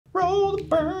roll the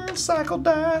Burncycle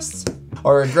dice.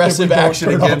 Our aggressive action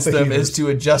against them is to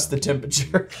adjust the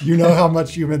temperature. You know how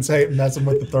much humans hate messing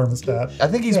with the thermostat. I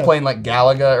think he's playing like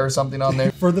Galaga or something on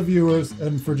there. For the viewers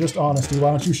and for just honesty, why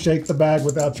don't you shake the bag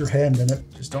without your hand in it?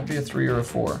 Just don't be a 3 or a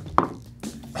 4.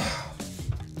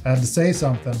 I had to say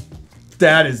something.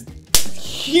 That is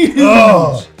huge.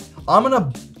 Oh. I'm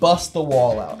gonna bust the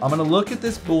wall out. I'm gonna look at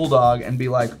this bulldog and be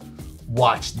like,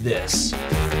 watch this.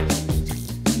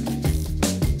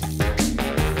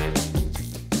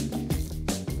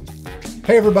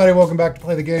 Hey everybody, welcome back to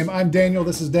Play the Game. I'm Daniel,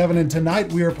 this is Devon, and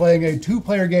tonight we are playing a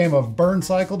 2-player game of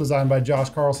Burncycle, designed by Josh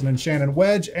Carlson and Shannon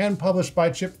Wedge, and published by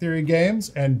Chip Theory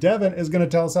Games, and Devon is going to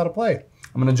tell us how to play.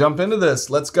 I'm gonna jump into this.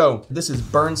 Let's go. This is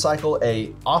Burncycle,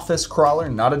 a office crawler,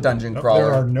 not a dungeon crawler.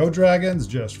 There are no dragons,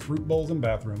 just fruit bowls and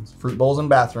bathrooms. Fruit bowls and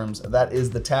bathrooms. That is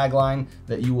the tagline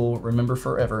that you will remember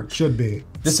forever. Should be.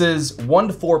 This is 1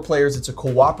 to 4 players. It's a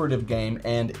cooperative game,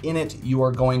 and in it, you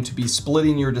are going to be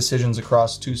splitting your decisions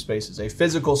across 2 spaces. A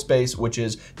physical space, which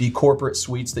is the corporate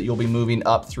suites that you'll be moving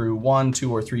up through 1, 2,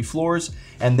 or 3 floors,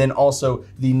 and then also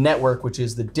the network, which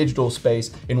is the digital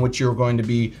space in which you're going to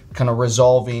be kind of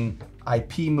resolving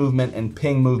IP movement and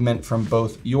ping movement from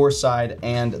both your side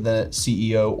and the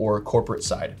CEO or corporate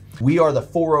side. We are the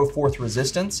 404th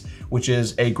Resistance, which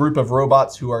is a group of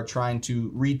robots who are trying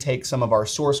to retake some of our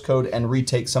source code and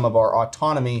retake some of our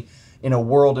autonomy in a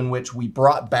world in which we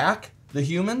brought back the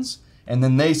humans, and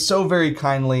then they so very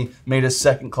kindly made us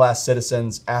second-class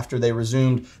citizens after they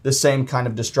resumed the same kind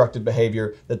of destructive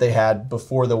behavior that they had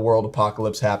before the world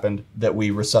apocalypse happened that we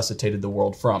resuscitated the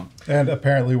world from. And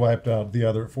apparently wiped out the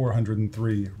other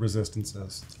 403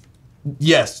 resistances.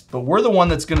 Yes, but we're the one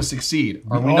that's going to succeed,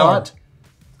 are we not?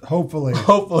 Hopefully.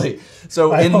 Hopefully.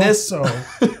 So I in hope this so.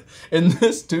 in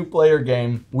this 2-player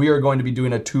game, we are going to be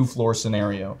doing a 2-floor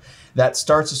scenario. That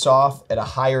starts us off at a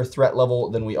higher threat level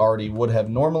than we already would have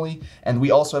normally, and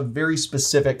we also have very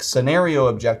specific scenario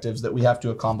objectives that we have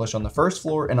to accomplish on the first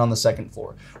floor and on the second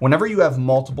floor. Whenever you have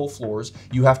multiple floors,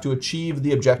 you have to achieve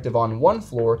the objective on one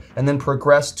floor and then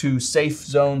progress to safe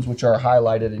zones, which are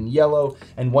highlighted in yellow,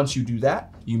 and once you do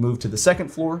that, you move to the second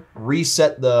floor,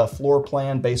 reset the floor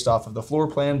plan based off of the floor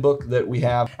plan book that we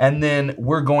have, and then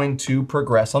we're going to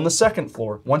progress on the second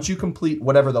floor. Once you complete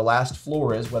whatever the last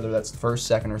floor is, whether that's the first,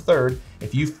 second, or third,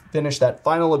 if you finish that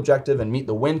final objective and meet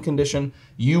the win condition,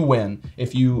 you win.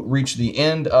 If you reach the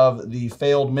end of the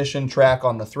failed mission track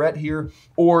on the threat here,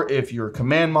 or if your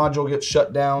command module gets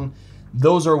shut down,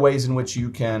 those are ways in which you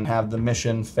can have the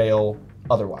mission fail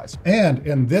otherwise. And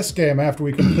in this game, after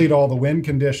we complete all the win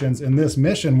conditions, in this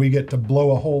mission, we get to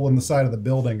blow a hole in the side of the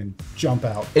building and jump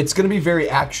out. It's going to be very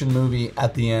action movie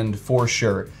at the end for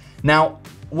sure. Now,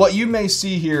 what you may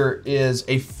see here is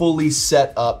a fully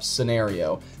set up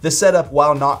scenario. The setup,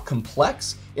 while not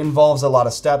complex, involves a lot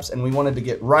of steps, and we wanted to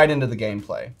get right into the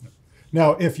gameplay.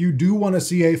 Now, if you do want to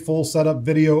see a full setup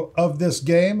video of this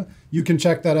game, you can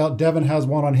check that out. Devon has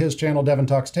one on his channel, Devon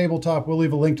Talks Tabletop. We'll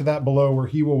leave a link to that below where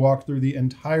he will walk through the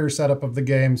entire setup of the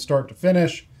game, start to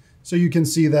finish, so you can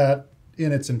see that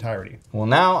in its entirety. Well,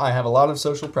 now I have a lot of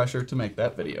social pressure to make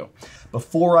that video.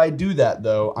 Before I do that,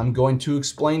 though, I'm going to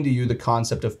explain to you the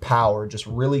concept of power just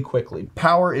really quickly.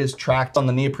 Power is tracked on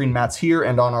the neoprene mats here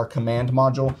and on our command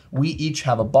module. We each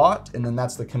have a bot, and then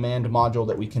that's the command module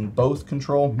that we can both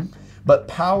control. But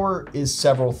power is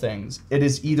several things. It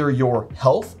is either your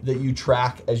health that you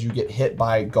track as you get hit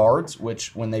by guards,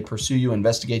 which when they pursue you,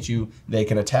 investigate you, they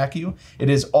can attack you. It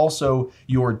is also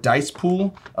your dice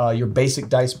pool, your basic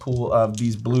dice pool of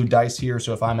these blue dice here.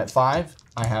 So if I'm at 5,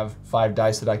 I have 5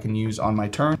 dice that I can use on my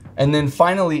turn. And then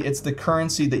finally, it's the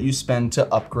currency that you spend to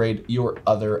upgrade your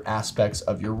other aspects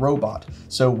of your robot.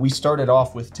 So we started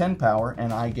off with 10 power,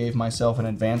 and I gave myself an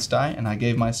advanced die, and I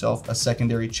gave myself a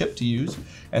secondary chip to use.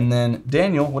 And then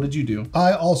Daniel, what did you do?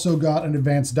 I also got an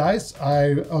advanced dice.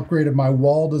 I upgraded my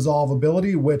wall dissolve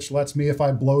ability, which lets me, if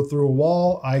I blow through a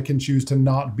wall, I can choose to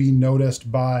not be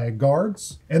noticed by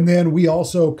guards. And then we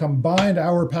also combined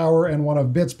our power and one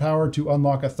of Bit's power to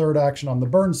unlock a third action on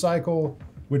the Burncycle,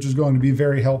 which is going to be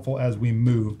very helpful as we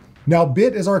move. Now,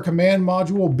 Bit is our command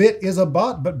module. Bit is a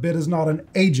bot, but Bit is not an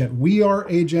agent. We are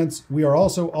agents. We are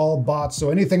also all bots. So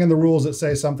anything in the rules that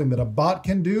say something that a bot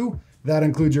can do, that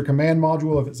includes your command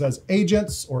module. If it says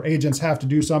agents or agents have to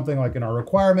do something like in our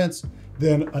requirements,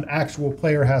 then an actual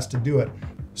player has to do it.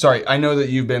 Sorry, I know that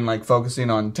you've been like focusing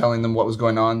on telling them what was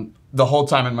going on. The whole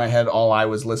time in my head, all I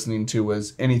was listening to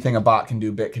was anything a bot can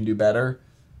do, Bit can do better.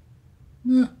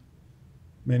 Yeah.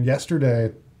 I mean,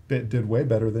 yesterday, Bit did way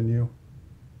better than you.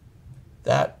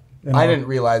 That I didn't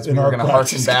realize we were going to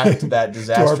harken back to that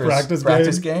disastrous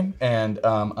practice game, and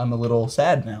I'm a little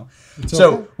sad now.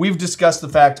 So we've discussed the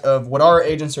fact of what our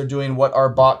agents are doing, what our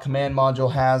bot command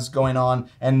module has going on,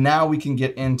 and now we can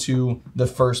get into the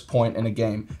first point in a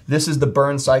game. This is the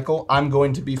Burncycle. I'm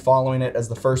going to be following it as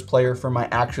the first player for my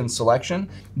action selection.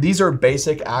 These are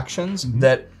basic actions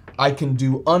that I can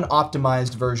do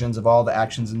unoptimized versions of all the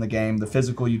actions in the game, the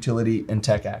physical, utility, and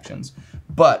tech actions.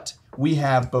 But we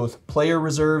have both player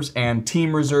reserves and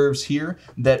team reserves here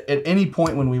that at any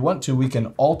point when we want to, we can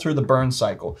alter the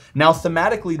Burncycle. Now,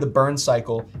 thematically, the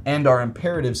Burncycle and our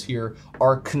imperatives here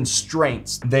are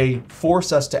constraints. They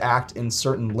force us to act in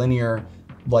certain linear,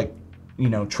 like, you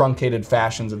know, truncated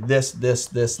fashions of this.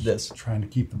 Trying to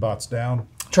keep the bots down.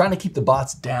 Trying to keep the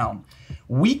bots down.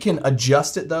 We can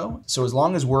adjust it though. So as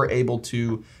long as we're able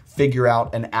to figure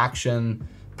out an action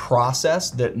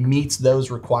process that meets those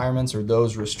requirements or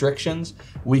those restrictions,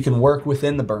 we can work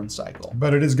within the Burncycle.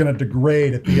 But it is going to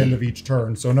degrade at the end of each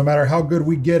turn. So no matter how good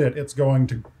we get it, it's going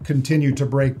to continue to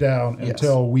break down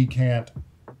until we can't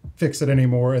fix it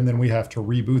anymore, and then we have to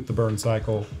reboot the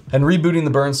Burncycle. And rebooting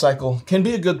the Burncycle can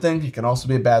be a good thing. It can also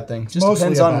be a bad thing. Just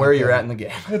depends on where you're at in the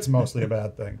game. It's mostly a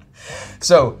bad thing.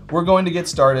 So we're going to get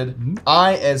started.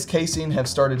 I, as Casing, have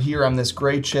started here on this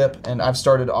gray chip, and I've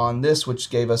started on this,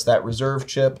 which gave us that reserve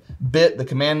chip. Bit, the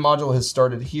command module, has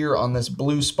started here on this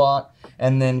blue spot,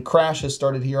 and then Crash has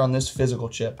started here on this physical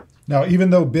chip. Now,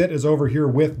 even though Bit is over here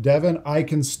with Devon, I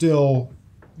can still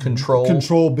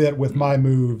control Bit with my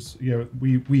moves. You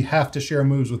know, we have to share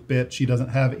moves with Bit. She doesn't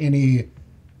have any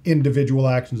individual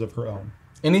actions of her own.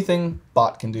 Anything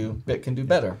Bot can do, Bit can do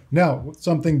better. Now,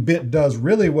 something Bit does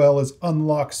really well is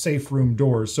unlock safe room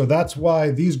doors. So that's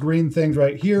why these green things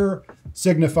right here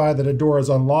signify that a door is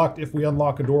unlocked. If we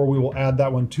unlock a door, we will add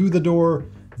that one to the door.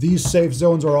 These safe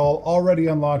zones are all already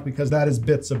unlocked because that is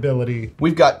Bit's ability.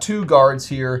 We've got 2 guards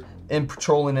here and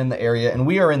patrolling in the area, and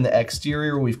we are in the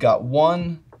exterior. We've got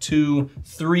 1, 2,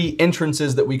 3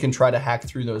 entrances that we can try to hack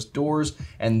through those doors.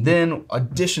 And then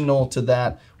additional to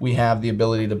that, we have the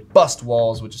ability to bust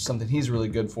walls, which is something he's really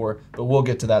good for, but we'll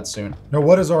get to that soon. Now,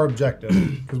 what is our objective?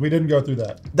 Because we didn't go through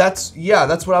that. That's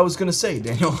what I was gonna say,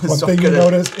 Daniel. One thing you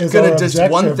noticed is our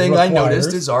objective. One thing I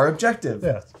noticed is our objective,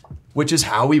 yes, which is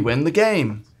how we win the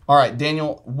game. All right,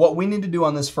 Daniel, what we need to do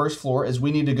on this first floor is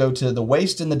we need to go to the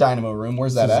waste in the dynamo room.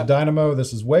 Where's that at? This is dynamo,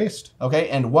 this is waste. Okay,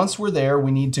 and once we're there,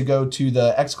 we need to go to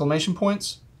the exclamation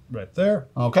points. Right there.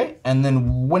 Okay, and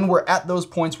then when we're at those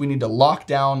points, we need to lock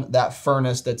down that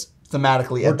furnace that's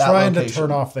thematically at that location. We're trying to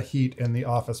turn off the heat in the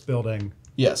office building.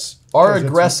 Yes. Our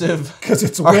aggressive... Because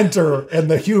it's winter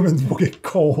and the humans will get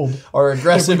cold. Our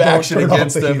aggressive action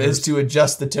against them is to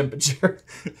adjust the temperature.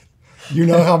 You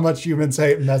know how much humans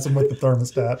hate messing with the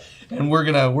thermostat. And we're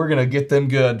gonna get them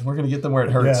good. We're gonna get them where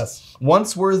it hurts. Yes.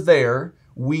 Once we're there,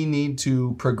 we need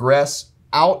to progress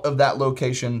out of that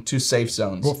location to safe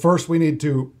zones. Well, first we need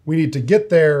to get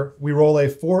there. We roll a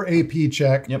 4 AP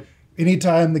check. Yep.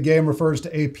 Anytime the game refers to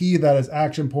AP, that is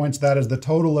action points. That is the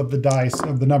total of the dice,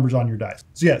 of the numbers on your dice.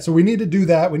 So yeah, so we need to do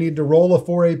that. We need to roll a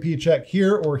 4 AP check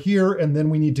here or here, and then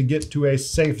we need to get to a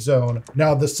safe zone.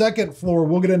 Now, the second floor,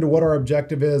 we'll get into what our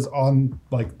objective is on,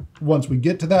 like, once we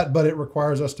get to that, but it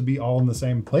requires us to be all in the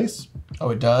same place. Oh,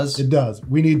 it does? It does.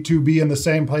 We need to be in the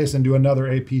same place and do another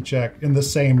AP check in the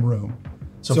same room.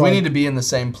 So if we need to be in the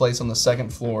same place on the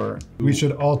second floor, we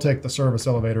should all take the service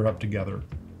elevator up together.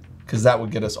 Because that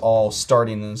would get us all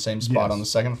starting in the same spot on the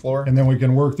second floor. And then we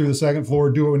can work through the second floor,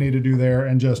 do what we need to do there,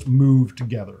 and just move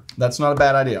together. That's not a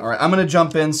bad idea. All right, I'm going to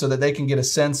jump in so that they can get a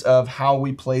sense of how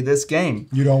we play this game.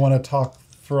 You don't want to talk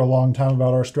for a long time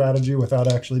about our strategy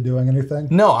without actually doing anything?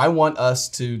 No, I want us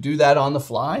to do that on the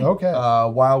fly. Okay.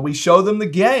 While we show them the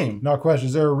game. Now, question,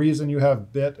 is there a reason you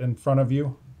have Bit in front of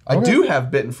you? I do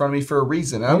have Bit in front of me for a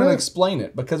reason, and I'm going to explain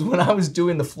it, because when I was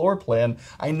doing the floor plan,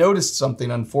 I noticed something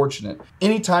unfortunate.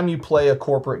 Anytime you play a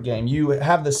corporate game, you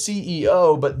have the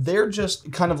CEO, but they're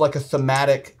just kind of like a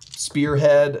thematic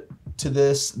spearhead to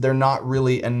this. They're not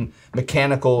really a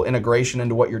mechanical integration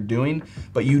into what you're doing,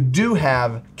 but you do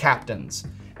have captains.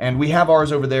 And we have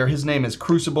ours over there. His name is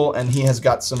Crucible, and he has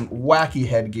got some wacky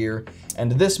headgear.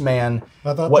 And this man,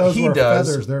 I thought what those he were does...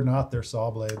 feathers. They're not. They're saw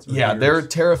blades. Yeah, they're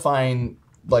terrifying,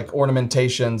 like,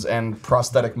 ornamentations and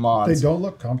prosthetic mods. They don't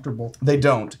look comfortable. They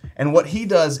don't. And what he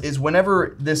does is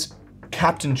whenever this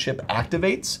captainship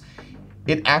activates,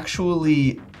 it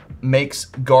actually makes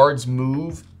guards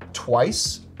move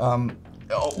twice.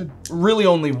 Really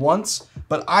only once.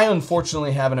 But I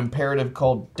unfortunately have an imperative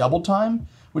called double time,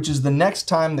 which is the next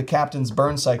time the captain's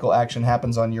Burncycle action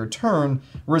happens on your turn,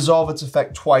 resolve its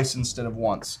effect twice instead of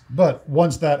once. But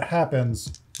once that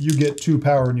happens, you get 2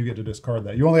 power and you get to discard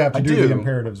that. You only have to do the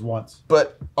imperatives once.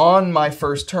 But on my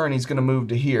first turn, he's going to move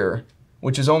to here,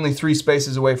 which is only 3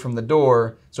 spaces away from the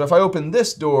door. So if I open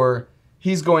this door,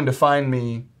 he's going to find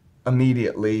me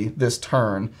immediately this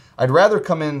turn. I'd rather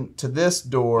come into this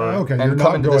door and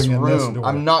come into this room.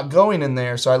 I'm not going in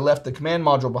there, so I left the command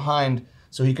module behind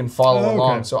so he can follow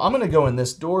along. So I'm going to go in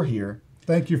this door here.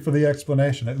 Thank you for the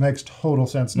explanation. It makes total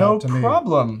sense now to me. No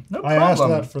problem. I asked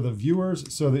that for the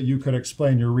viewers so that you could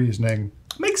explain your reasoning.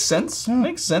 Makes sense. Yeah.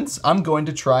 Makes sense. I'm going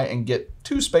to try and get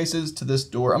 2 spaces to this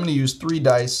door. I'm going to use 3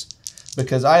 dice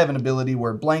because I have an ability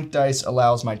where blank dice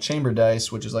allows my chamber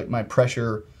dice, which is like my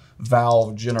pressure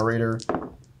valve generator.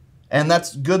 And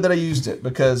that's good that I used it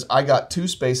because I got 2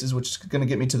 spaces, which is going to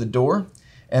get me to the door.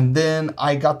 And then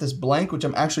I got this blank, which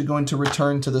I'm actually going to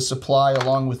return to the supply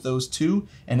along with those 2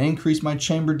 and increase my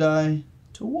chamber die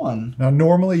to 1. Now,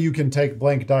 normally you can take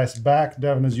blank dice back.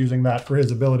 Devon is using that for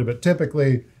his ability, but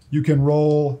typically you can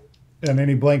roll, and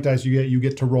any blank dice you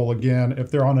get to roll again.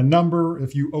 If they're on a number,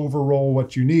 if you overroll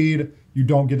what you need, you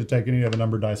don't get to take any of the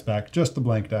number dice back, just the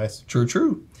blank dice. True,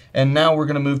 true. And now we're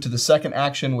going to move to the second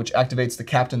action, which activates the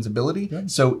captain's ability. Okay.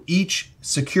 So each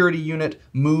security unit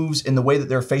moves in the way that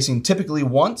they're facing typically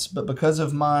once, but because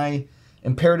of my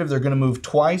imperative, they're going to move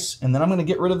twice. And then I'm going to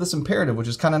get rid of this imperative, which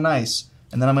is kind of nice.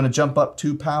 And then I'm going to jump up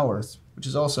 2 powers, which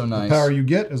is also nice. The power you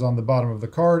get is on the bottom of the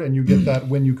card, and you get that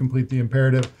when you complete the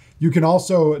imperative. You can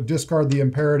also discard the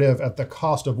imperative at the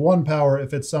cost of 1 power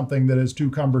if it's something that is too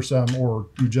cumbersome or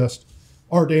you just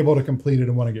aren't able to complete it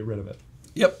and want to get rid of it.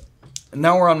 Yep.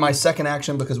 Now we're on my second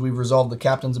action because we've resolved the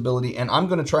captain's ability, and I'm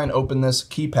going to try and open this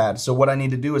keypad. So what I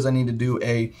need to do is I need to do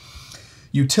a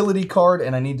utility card,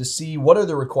 and I need to see what are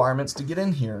the requirements to get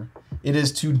in here. It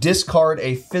is to discard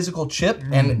a physical chip,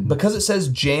 and because it says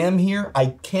jam here, I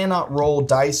cannot roll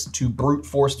dice to brute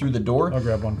force through the door. I'll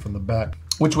grab one from the back.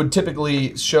 Which would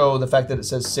typically show the fact that it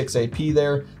says 6 AP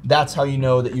there. That's how you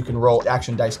know that you can roll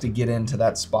action dice to get into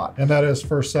that spot. And that is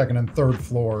first, second, and third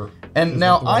floor. And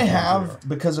now I have,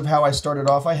 because of how I started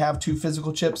off, I have 2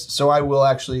 physical chips, so I will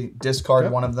actually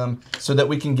discard one of them so that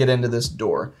we can get into this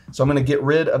door. So I'm going to get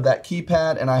rid of that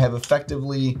keypad, and I have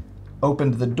effectively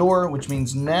opened the door, which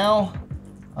means now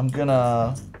I'm going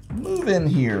to move in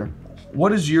here.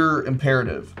 What is your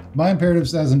imperative? My imperative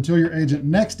says, until your agent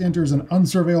next enters an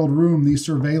unsurveilled room, the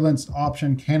surveillance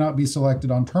option cannot be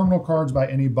selected on terminal cards by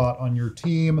any bot on your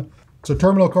team. So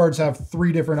terminal cards have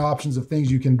 3 different options of things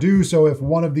you can do. So if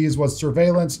one of these was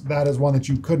surveillance, that is one that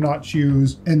you could not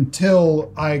choose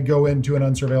until I go into an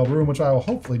unsurveilled room, which I will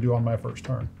hopefully do on my first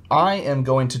turn. I am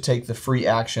going to take the free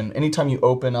action. Anytime you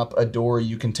open up a door,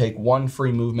 you can take 1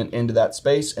 free movement into that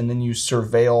space, and then you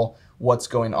surveil what's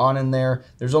going on in there.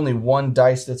 There's only 1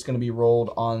 dice that's going to be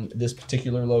rolled on this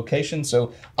particular location.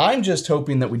 So I'm just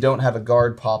hoping that we don't have a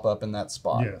guard pop up in that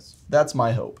spot. Yes. That's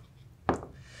my hope.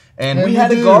 And we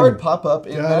had a guard pop up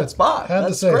in that spot.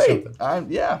 That's great.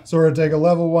 Yeah. So we're going to take a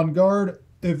level 1 guard.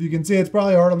 If you can see, it's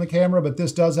probably hard on the camera, but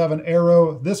this does have an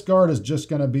arrow. This guard is just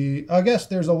going to be, I guess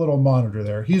there's a little monitor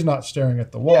there. He's not staring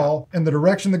at the wall. Yeah. And the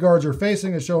direction the guards are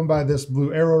facing is shown by this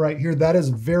blue arrow right here. That is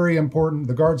very important.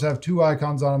 The guards have 2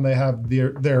 icons on them. They have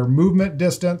their movement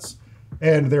distance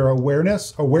and their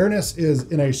awareness. Awareness is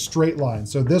in a straight line.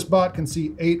 So this bot can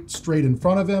see 8 straight in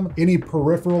front of him. Any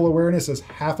peripheral awareness is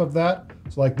half of that.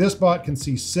 So like this bot can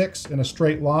see 6 in a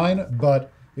straight line,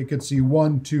 but it could see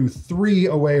 1, 2, 3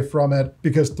 away from it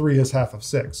because 3 is half of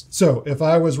 6. So if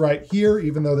I was right here,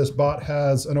 even though this bot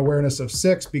has an awareness of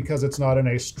 6, because it's not in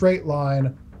a straight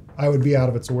line, I would be out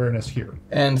of its awareness here.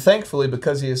 And thankfully,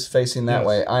 because he is facing that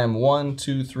way, I am 1,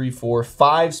 2, 3, 4,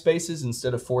 5 spaces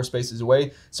instead of 4 spaces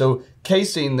away. So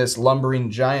casing this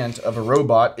lumbering giant of a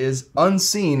robot is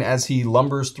unseen as he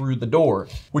lumbers through the door,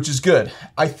 which is good.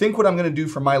 I think what I'm going to do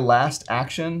for my last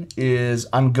action is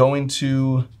I'm going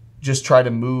to just try to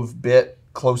move Bit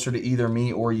closer to either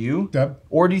me or you. Yep.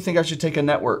 Or do you think I should take a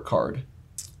network card?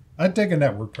 I'd take a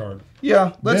network card.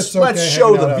 Yeah, let's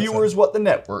show the viewers what the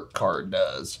network card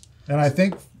does. And I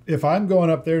think if I'm going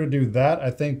up there to do that,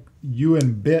 I think you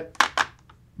and Bit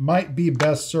might be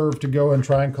best served to go and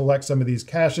try and collect some of these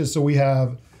caches. So we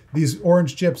have these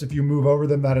orange chips. If you move over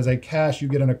them, that is a cache. You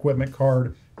get an equipment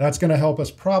card. That's going to help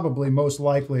us probably, most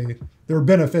likely. They're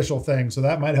beneficial things, so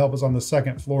that might help us on the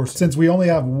second floor. Since we only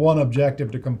have 1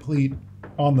 objective to complete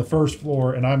on the first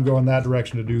floor, and I'm going that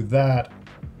direction to do that,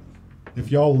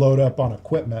 if y'all load up on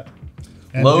equipment.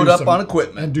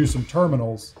 And do some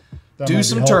terminals, Do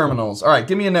some terminals. All right,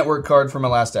 give me a network card for my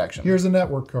last action. Here's a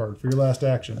network card for your last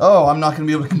action. Oh, I'm not going to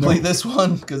be able to complete this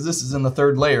one because this is in the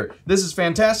 3rd layer. This is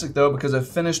fantastic, though, because I've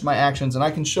finished my actions, and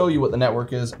I can show you what the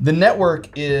network is. The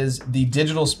network is the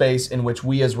digital space in which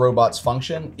we as robots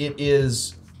function. It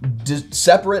is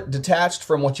separate, detached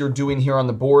from what you're doing here on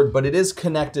the board, but it is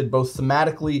connected both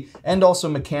thematically and also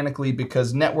mechanically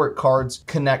because network cards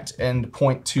connect and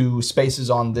point to spaces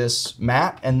on this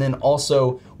map. And then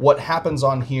also what happens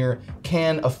on here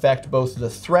can affect both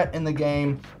the threat in the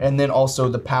game and then also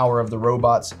the power of the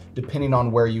robots, depending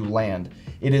on where you land.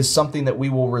 It is something that we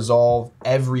will resolve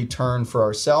every turn for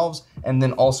ourselves. And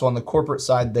then also on the corporate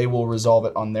side, they will resolve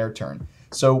it on their turn.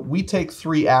 So we take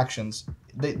 3 actions.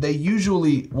 They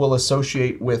usually will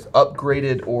associate with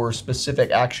upgraded or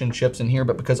specific action chips in here,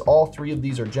 but because all 3 of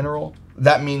these are general,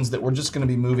 that means that we're just going to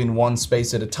be moving one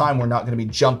space at a time. We're not going to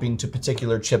be jumping to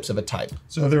particular chips of a type.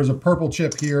 So there's a purple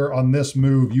chip here. On this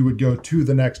move, you would go to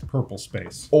the next purple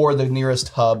space. Or the nearest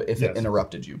hub if it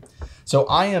interrupted you. So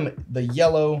I am the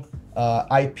yellow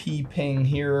IP ping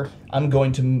here. I'm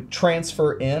going to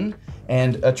transfer in,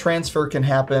 and a transfer can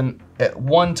happen at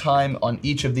one time on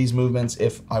each of these movements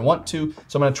if I want to.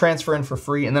 So I'm going to transfer in for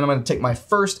free, and then I'm going to take my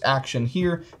first action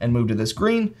here and move to this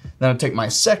green. Then I'll take my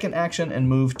second action and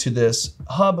move to this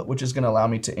hub, which is going to allow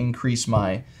me to increase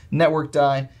my network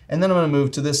die. And then I'm going to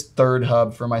move to this 3rd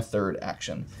hub for my 3rd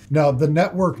action. Now, the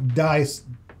network dice,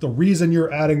 the reason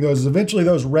you're adding those is eventually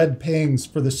those red pings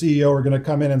for the CEO are going to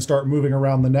come in and start moving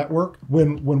around the network.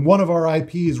 When one of our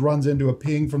IPs runs into a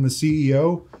ping from the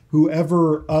CEO,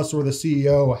 whoever us or the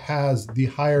CEO has the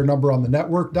higher number on the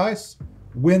network dice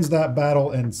wins that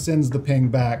battle and sends the ping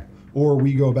back, or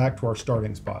we go back to our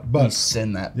starting spot. But we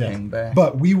send that ping back.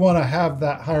 But we want to have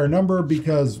that higher number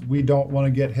because we don't want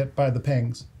to get hit by the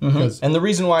pings. And the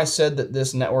reason why I said that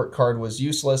this network card was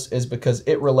useless is because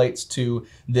it relates to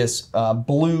this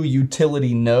blue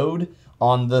utility node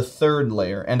on the 3rd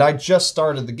layer. And I just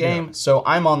started the game, so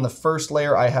I'm on the 1st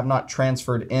layer. I have not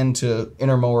transferred into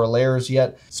intermolar layers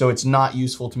yet, so it's not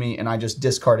useful to me, and I just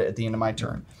discard it at the end of my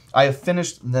turn. I have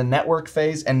finished the network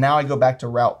phase, and now I go back to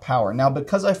route power. Now,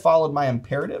 because I followed my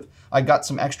imperative, I got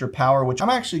some extra power, which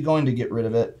I'm actually going to get rid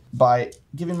of it by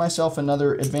giving myself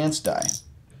another advanced die.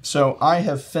 So I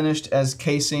have finished as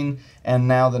casing, and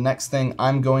now the next thing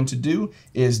I'm going to do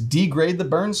is degrade the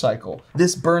Burncycle.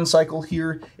 This Burncycle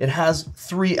here, it has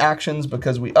 3 actions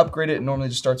because we upgrade it. It normally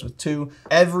just starts with 2.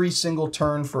 Every single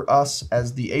turn for us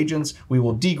as the agents, we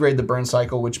will degrade the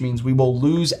Burncycle, which means we will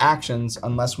lose actions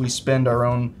unless we spend our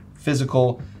own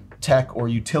physical, tech, or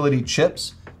utility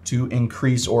chips to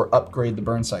increase or upgrade the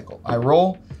Burncycle. I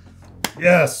roll.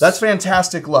 Yes. That's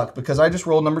fantastic luck because I just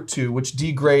rolled number 2, which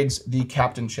degrades the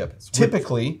captain chip.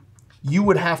 Typically, you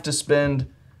would have to spend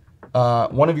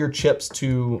one of your chips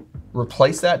to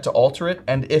replace that, to alter it.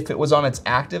 And if it was on its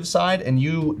active side and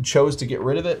you chose to get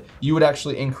rid of it, you would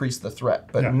actually increase the threat.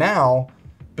 But now,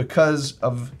 because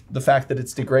of the fact that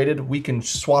it's degraded, we can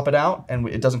swap it out and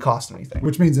it doesn't cost anything.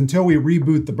 Which means until we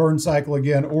reboot the Burncycle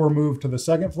again or move to the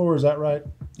 2nd floor, is that right?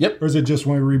 Yep. Or is it just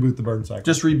when we reboot the Burncycle?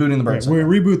 Just rebooting the Burncycle. When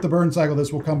we reboot the Burncycle,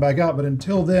 this will come back out, but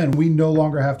until then, we no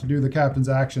longer have to do the captain's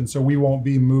action, so we won't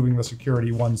be moving the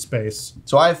security one space.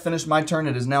 So I have finished my turn.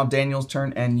 It is now Daniel's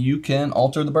turn, and you can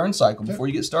alter the Burncycle before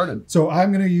you get started. So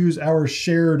I'm going to use our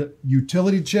shared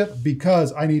utility chip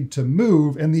because I need to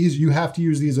move, and these you have to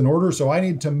use these in order, so I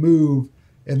need to move,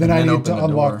 and then I need to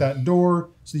unlock that door.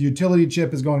 So the utility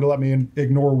chip is going to let me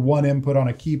ignore 1 input on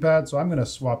a keypad. So I'm going to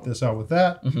swap this out with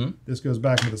that. This goes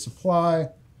back into the supply.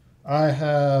 I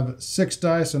have 6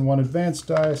 dice and 1 advanced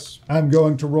dice. I'm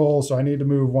going to roll, so I need to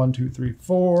move 1, 2, 3,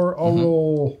 4. I'll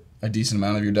roll a decent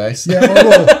amount of your dice.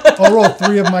 Yeah, I'll roll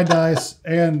 3 of my dice,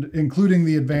 and including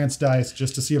the advanced dice,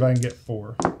 just to see if I can get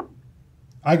 4.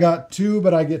 I got 2,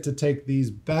 but I get to take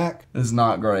these back. It's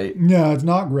not great. No, it's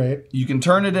not great. You can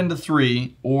turn it into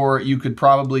 3, or you could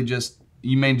probably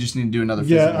you may just need to do another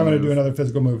physical move. Yeah, I'm going to do another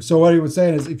physical move. So what he was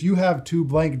saying is if you have 2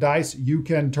 blank dice, you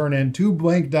can turn in 2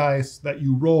 blank dice that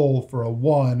you roll for a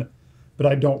 1, but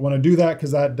I don't want to do that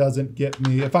because that doesn't get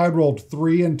me. If I had rolled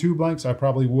 3 and 2 blanks, I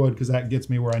probably would because that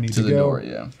gets me where I need to go. To the door,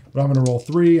 yeah. But I'm going to roll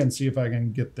 3 and see if I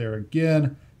can get there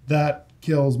again. That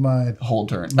kills my whole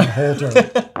turn. My whole turn.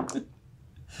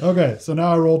 Okay, so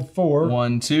now I rolled 4.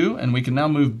 1, 2, and we can now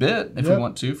move bit if we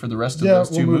want to for the rest of those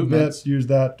 2 move movements. Bits, use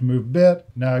that to move bit.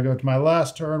 Now I go to my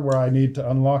last turn where I need to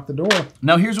unlock the door.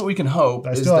 Now here's what we can hope.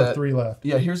 I still have 3 left.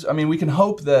 Yeah, we can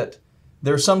hope that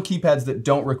there are some keypads that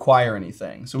don't require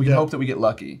anything. So we can hope that we get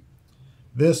lucky.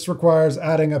 This requires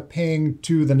adding a ping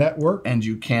to the network. And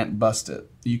you can't bust it.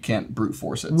 You can't brute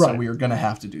force it. Right. So we are going to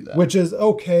have to do that. Which is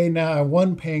okay now.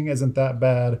 One ping isn't that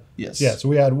bad. Yes. Yeah, so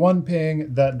we had one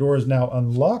ping. That door is now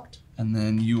unlocked. And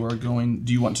then you are going,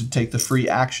 do you want to take the free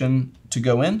action to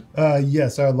go in?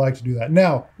 Yes, I would like to do that.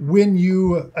 Now, when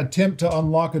you attempt to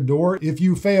unlock a door, if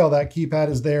you fail, that keypad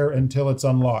is there until it's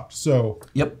unlocked. So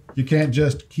Yep. you can't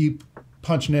just keep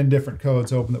punching in different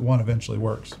codes hoping that one eventually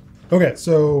works. Okay,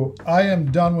 so I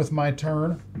am done with my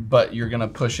turn. But you're going to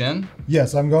push in.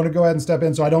 Yes, I'm going to go ahead and step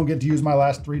in so I don't get to use my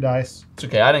last 3 dice. It's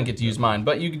okay, I didn't get to use mine.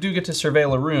 But you do get to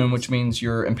surveil a room, which means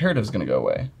your imperative is going to go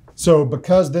away. So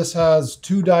because this has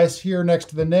 2 dice here next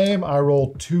to the name, I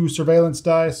roll 2 surveillance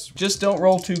dice. Just don't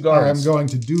roll 2 guards. I'm going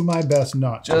to do my best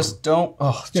not to. Just don't.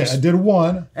 Oh, Yeah, just, I did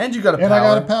 1. and you got a power. And I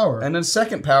got a power. And then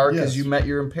second power because Yes. you met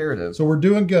your imperative. So we're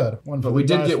doing good. But we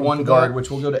did get 1 guard, which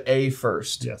will go to A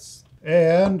first. Yes.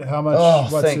 And how much? Oh,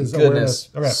 what's thank his goodness.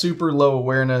 awareness? Okay. Super low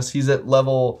awareness. He's at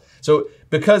level. So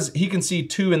because he can see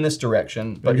 2 in this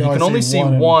direction, but he can only see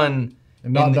 1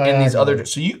 and not in these diagonal. other.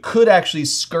 So you could actually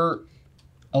skirt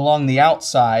along the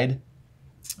outside.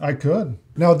 I could.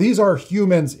 Now these are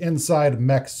humans inside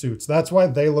mech suits. That's why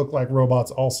they look like robots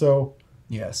also.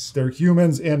 Yes. They're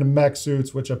humans in mech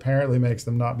suits, which apparently makes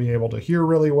them not be able to hear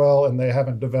really well, and they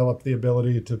haven't developed the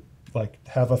ability to like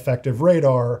have effective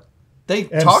radar. They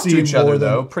And talk to see each more other, than-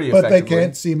 though, pretty But effectively. they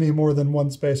can't see me more than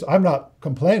one space. I'm not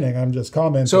complaining. I'm just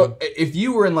commenting. So if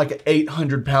you were in like an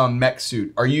 800-pound mech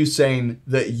suit, are you saying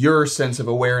that your sense of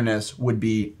awareness would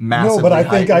be massively no, but I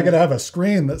think I heightened? could have a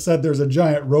screen that said there's a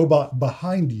giant robot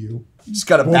behind you. You just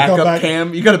got a We'll come backup back-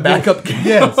 cam. You got a backup cam.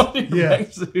 Yes, on your yes.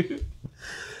 mech suit.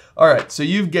 All right, so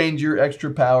you've gained your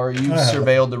extra power. You've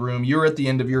surveilled the room. You're at the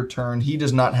end of your turn. He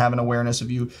does not have an awareness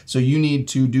of you, so you need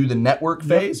to do the network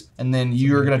phase, and then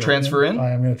you're going to transfer in.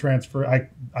 I am going to transfer. I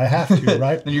have to,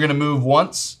 right? Then you're going to move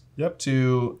once Yep.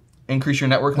 to increase your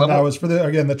network And that level. was for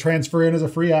the transfer in is a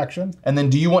free action. And then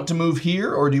do you want to move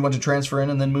here, or do you want to transfer in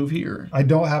and then move here? I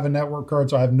don't have a network card,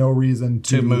 so I have no reason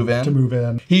to move in? To move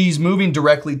in. He's moving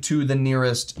directly to the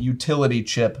nearest utility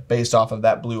chip based off of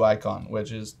that blue icon,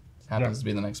 which happens to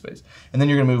be the next space. And then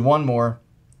you're going to move 1 more.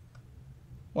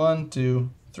 1, 2,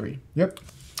 3. Yep.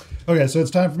 Okay, so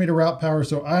it's time for me to route power.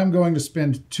 So I'm going to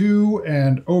spend 2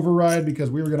 and override because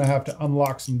we were going to have to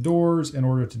unlock some doors in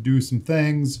order to do some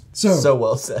things. So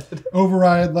well said.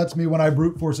 Override lets me, when I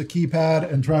brute force a keypad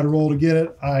and try to roll to get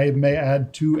it, I may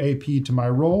add 2 AP to my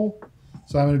roll.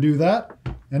 So I'm going to do that.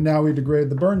 And now we degrade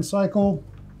the burn cycle.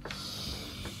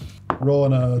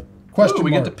 Rolling a question Ooh,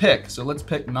 we mark. get to pick, so let's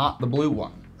pick not the blue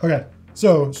one. Okay,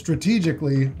 so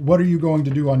strategically, what are you going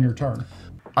to do on your turn?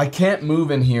 I can't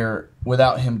move in here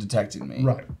without him detecting me.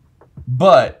 Right.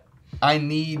 But I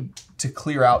need to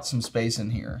clear out some space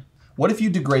in here. What if you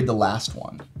degrade the last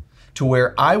one to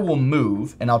where I will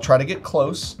move and I'll try to get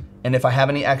close, and if I have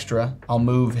any extra, I'll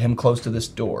move him close to this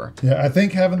door. Yeah, I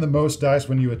think having the most dice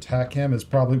when you attack him is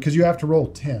probably because you have to roll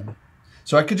 10.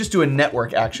 So I could just do a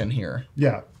network action here,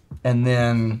 Yeah. and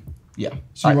then, yeah.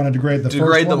 So you want to degrade the first one?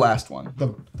 Degrade the last one.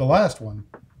 The last one.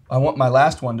 I want my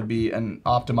last one to be an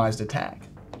optimized attack.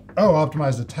 Oh,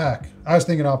 optimized attack. I was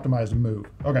thinking optimized move.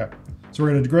 Okay. So we're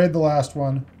going to degrade the last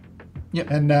one.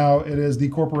 Yep. And now it is the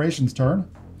corporation's turn.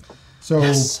 So,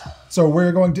 Yes. so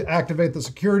we're going to activate the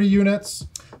security units.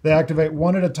 They activate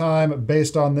 1 at a time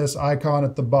based on this icon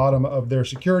at the bottom of their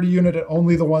security unit.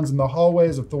 Only the ones in the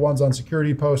hallways, if the ones on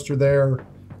security post are there.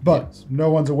 But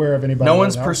no one's aware of anybody. No right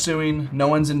one's now. pursuing, no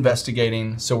one's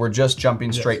investigating, so we're just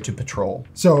jumping straight to patrol.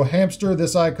 So hamster,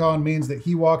 this icon means that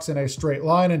he walks in a straight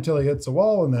line until he hits a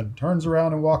wall and then turns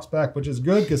around and walks back, which is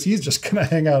good because he's just going to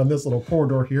hang out in this little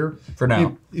corridor here. For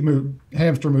now.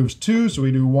 Hamster moves 2, so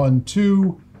we do 1,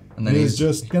 2. And then he's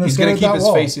just going to keep his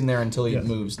wall. facing there until he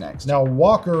moves next. Now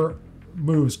Walker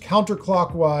moves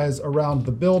counterclockwise around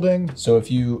the building. So if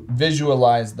you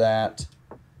visualize that,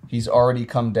 he's already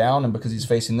come down, and because he's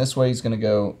facing this way, he's going to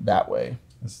go that way.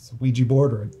 This is a Ouija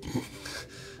board.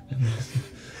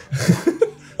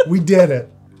 We did it.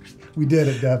 We did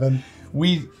it, Devin.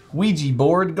 Ouija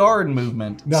board guard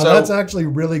movement. Now So that's actually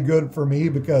really good for me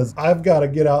because I've got to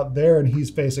get out there and he's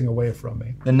facing away from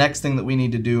me. the next thing that we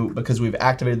need to do, because we've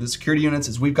activated the security units,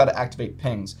 is we've got to activate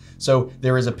pings. So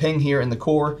there is a ping here in the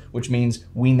core, which means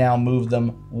we now move them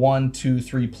 1, 2,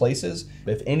 3 places.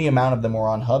 If any amount of them were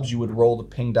on hubs, you would roll the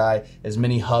ping die as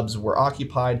many hubs were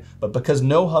occupied. But because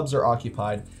no hubs are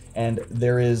occupied and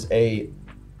there is a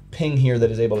ping here that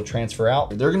is able to transfer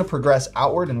out. They're gonna progress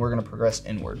outward and we're gonna progress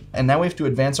inward. And now we have to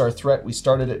advance our threat. We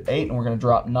started at 8 and we're gonna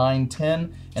drop 9,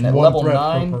 10. And at level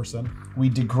 9, we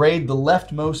degrade the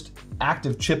leftmost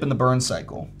active chip in the burn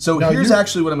cycle. So now here's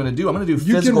actually what I'm gonna do. I'm gonna do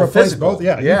physical, physical. Both.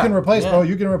 Yeah, you can replace both.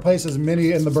 You can replace as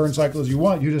many in the burn cycle as you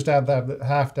want. You just have to have the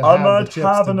chips to do it. I might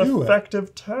have an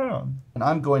effective turn. And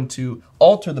I'm going to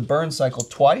alter the burn cycle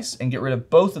twice and get rid of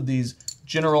both of these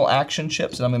general action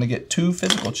chips, and I'm gonna get 2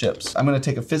 physical chips. I'm gonna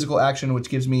take a physical action, which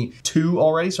gives me 2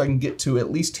 already, so I can get to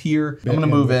at least here. I'm gonna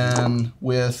move in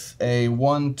with a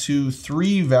 1, 2,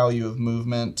 3 value of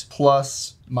movement,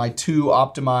 plus my 2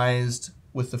 optimized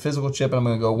with the physical chip, and I'm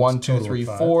gonna go 1, 2, 3,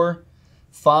 4,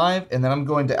 5, and then I'm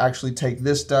going to actually take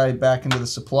this die back into the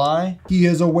supply. He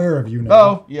is aware of you now.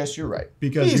 Oh, yes, you're right.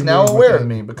 Because he's now aware of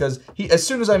me, because as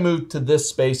soon as I moved to this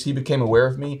space, he became aware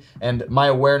of me, and my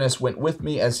awareness went with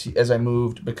me as I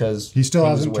moved, because he still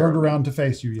hasn't turned around to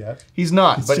face you yet. He's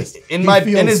not, but in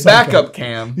his backup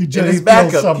cam,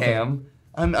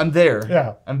 I'm there.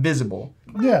 Yeah, I'm visible.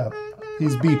 Yeah,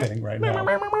 he's beeping right now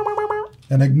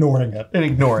and ignoring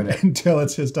it until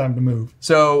it's his time to move.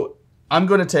 So I'm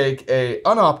going to take a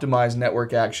unoptimized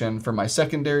network action for my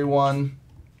secondary one,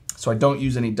 so I don't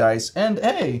use any dice. And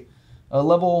hey, a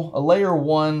layer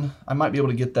 1, I might be able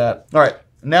to get that. All right,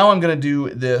 now I'm going to do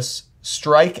this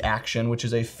strike action, which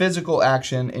is a physical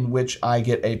action in which I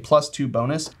get a +2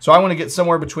 bonus. So I want to get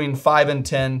somewhere between 5 and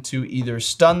 10 to either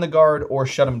stun the guard or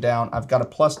shut him down. I've got a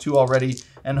 +2 already,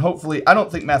 and hopefully, I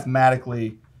don't think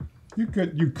mathematically you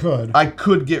could. I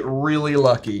could get really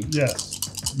lucky. Yes.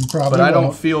 You probably but I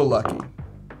don't feel lucky.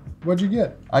 What'd you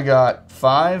get? I got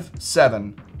 5,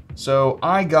 7. So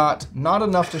I got not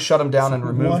enough to shut him down and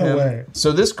remove him. Away.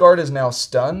 So this guard is now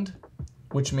stunned,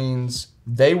 which means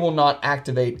they will not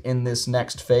activate in this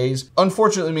next phase.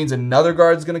 Unfortunately, it means another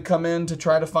guard's going to come in to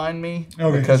try to find me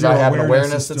because I have an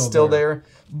awareness that's still there.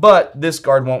 But this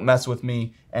guard won't mess with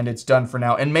me, and it's done for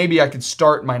now. And maybe I could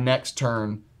start my next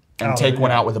turn and take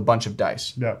one out with a bunch of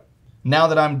dice. Yeah. Now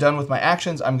that I'm done with my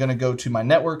actions, I'm going to go to my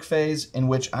network phase, in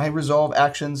which I resolve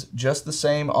actions just the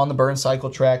same on the burn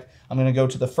cycle track. I'm going to go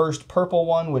to the first purple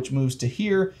one, which moves to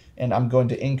here, and I'm going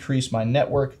to increase my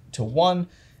network to 1,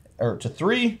 or to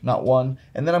 3, not 1.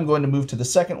 And then I'm going to move to the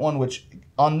second one, which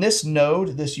on this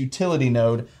node, this utility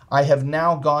node, I have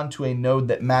now gone to a node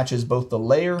that matches both the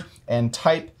layer and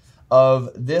type of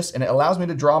this, and it allows me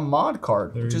to draw a mod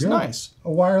card, which is nice.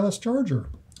 A wireless charger.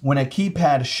 When a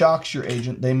keypad shocks your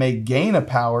agent, they may gain a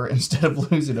power instead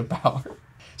of losing a power.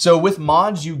 So with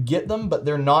mods, you get them, but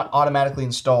they're not automatically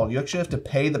installed. You actually have to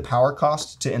pay the power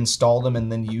cost to install them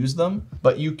and then use them.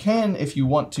 But you can, if you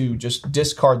want to, just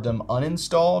discard them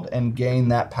uninstalled and gain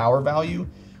that power value.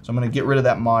 So I'm going to get rid of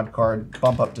that mod card,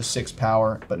 bump up to 6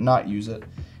 power, but not use it.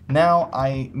 Now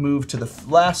I move to the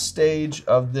last stage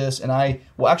of this, and I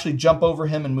will actually jump over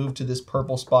him and move to this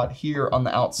purple spot here on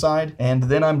the outside. And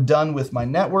then I'm done with my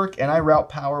network, and I route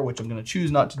power, which I'm going to choose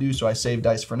not to do, so I save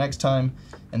dice for next time.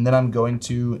 And then I'm going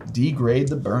to degrade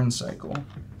the burn cycle,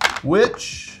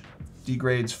 which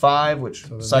degrades 5, which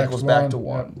cycles back to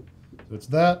 1. Yep. So it's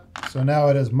that. So now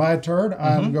it is my turn.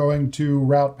 I'm going to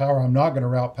route power. I'm not going to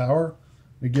route power.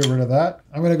 We get rid of that.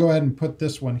 I'm going to go ahead and put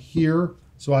this one here,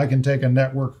 so I can take a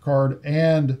network card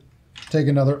and take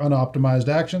another unoptimized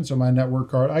action. So my network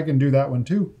card, I can do that one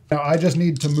too. Now I just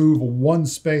need to move 1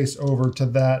 space over to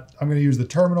that. I'm going to use the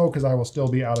terminal because I will still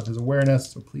be out of his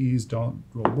awareness. So please don't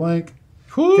roll blank.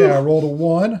 Whew. Okay, I rolled a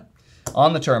 1.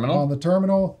 On the terminal. On the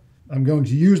terminal. I'm going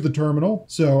to use the terminal.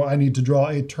 So I need to draw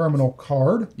a terminal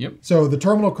card. Yep. So the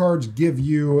terminal cards give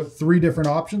you 3 different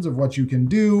options of what you can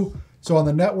do. So on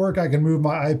the network, I can move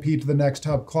my IP to the next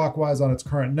hub clockwise on its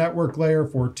current network layer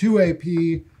for 2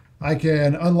 AP. I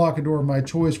can unlock a door of my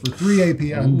choice for 3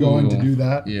 AP. I'm going to do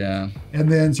that. Yeah.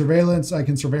 And then surveillance, I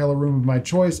can surveil a room of my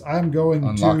choice. I'm going to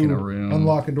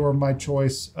unlock a door of my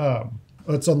choice.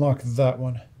 Let's unlock that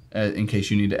one. In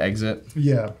case you need to exit.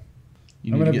 Yeah.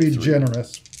 I'm going to be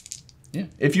generous. Yeah.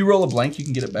 If you roll a blank, you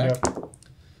can get it back. Yep.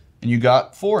 And you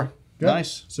got 4. Good.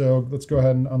 Nice. So let's go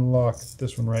ahead and unlock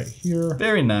this one right here.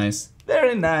 Very nice.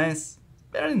 Very nice.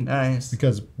 Very nice.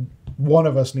 Because one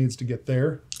of us needs to get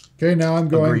there. Okay, now I'm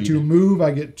going to move.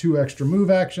 I get 2 extra move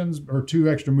actions, or 2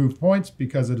 extra move points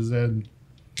because it is in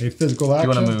a physical action.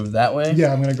 Do you want to move that way?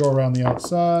 Yeah, I'm going to go around the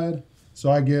outside.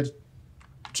 So I get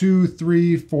 2,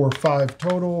 3, 4, 5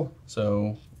 total.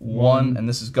 So 1, and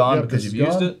this is gone because you've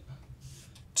used it.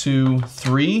 2,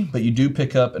 3, but you do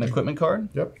pick up an equipment card.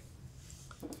 Yep.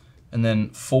 And then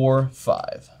 4,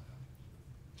 5.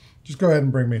 Just go ahead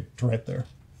and bring me to right there.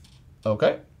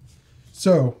 Okay.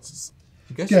 So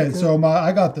Okay, so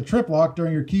I got the trip lock.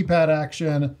 During your keypad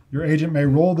action, your agent may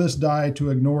roll this die to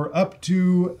ignore up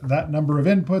to that number of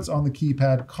inputs on the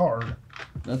keypad card.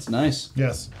 That's nice.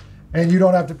 Yes. And you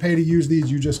don't have to pay to use these,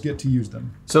 you just get to use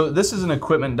them. So this is an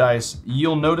equipment dice.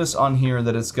 You'll notice on here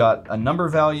that it's got a number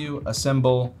value, a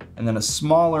symbol, and then a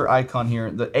smaller icon here.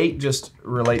 The 8 just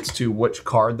relates to which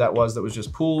card that was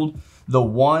just pulled. The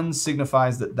 1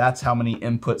 signifies that that's how many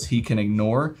inputs he can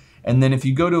ignore. And then if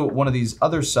you go to one of these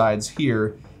other sides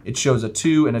here, it shows a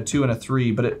 2 and a 2 and a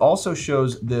 3, but it also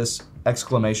shows this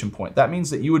exclamation point. That means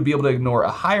that you would be able to ignore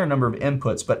a higher number of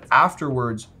inputs, but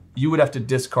afterwards, you would have to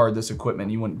discard this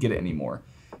equipment. You wouldn't get it anymore.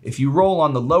 If you roll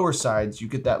on the lower sides, you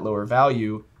get that lower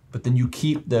value, but then you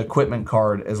keep the equipment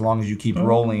card as long as you keep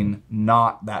rolling,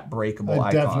 not that breakable icon.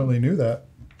 I definitely knew that.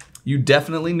 You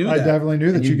definitely knew that. I definitely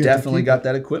knew that. You definitely got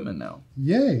that equipment now.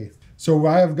 Yay. So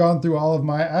I have gone through all of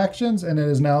my actions, and it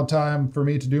is now time for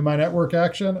me to do my network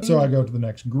action. So I go to the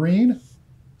next green.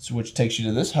 So which takes you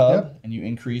to this hub, and you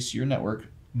increase your network.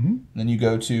 Then you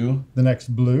go to the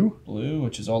next blue,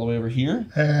 which is all the way over here.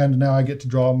 And now I get to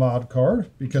draw a mod card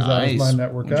because that was my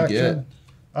network action.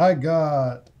 I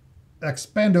got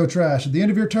Expando Trash. At the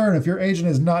end of your turn, if your agent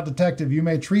is not detective, you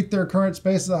may treat their current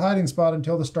space as a hiding spot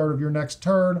until the start of your next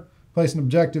turn. Place an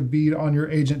objective bead on your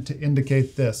agent to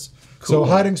indicate this. Cool. So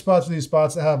hiding spots are these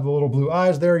spots that have the little blue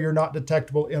eyes there. You're not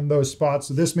detectable in those spots.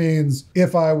 So this means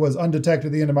if I was undetected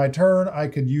at the end of my turn, I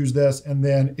could use this. And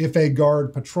then if a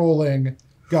guard patrolling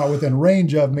got within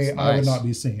range of me, I would not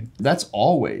be seen. That's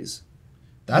always.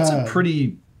 That's a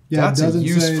pretty, that's a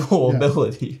useful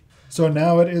ability. So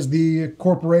now it is the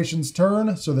corporation's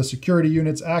turn. So the security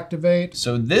units activate.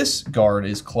 So this guard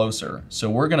is closer. So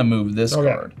we're going to move this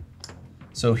guard.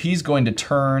 So he's going to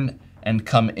turn and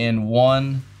come in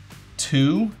 1,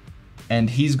 2, and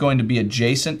he's going to be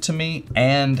adjacent to me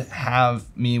and have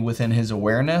me within his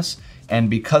awareness. And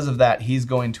because of that, he's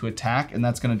going to attack, and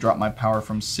that's going to drop my power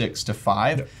from 6 to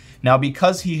 5. Yep. Now,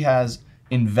 because he has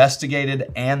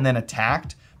investigated and then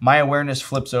attacked, my awareness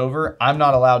flips over. I'm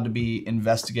not allowed to be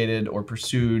investigated or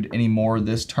pursued anymore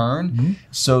this turn.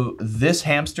 So this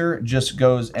hamster just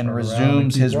goes and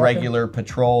resumes his regular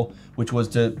patrol, which was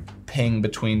to ping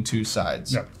between 2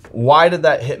 sides. Yep. Why did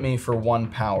that hit me for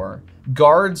 1 power?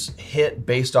 Guards hit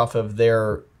based off of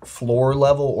their floor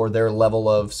level or their level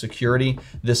of security.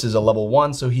 This is a level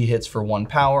 1, so he hits for 1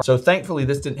 power. So thankfully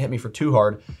this didn't hit me for too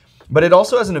hard. But it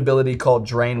also has an ability called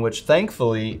Drain, which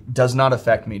thankfully does not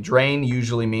affect me. Drain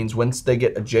usually means once they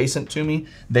get adjacent to me,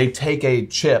 they take a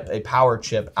chip, a power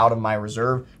chip, out of my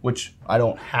reserve, which I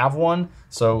don't have one.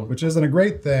 So which isn't a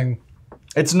great thing.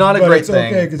 It's not a great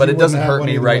thing, but it doesn't hurt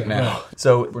me right now.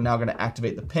 So we're now gonna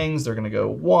activate the pings. They're gonna go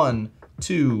 1,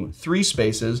 2, 3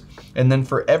 spaces. And then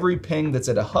for every ping that's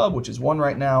at a hub, which is 1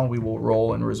 right now, we will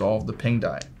roll and resolve the ping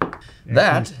die.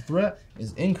 That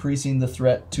is increasing the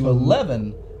threat to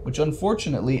 11, which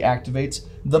unfortunately activates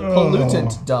the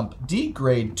pollutant dump.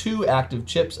 Degrade 2 active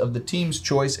chips of the team's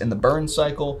choice in the burn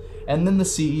cycle, and then the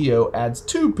CEO adds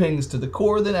 2 pings to the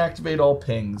core, then activate all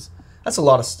pings. That's a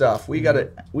lot of stuff. We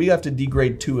have to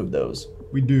degrade 2 of those.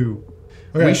 We do.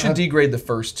 Okay, we should degrade the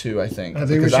first 2, I think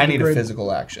because I need a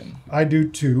physical action. I do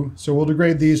 2, so we'll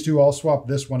degrade these 2. I'll swap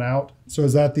this one out. So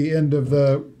is that the end of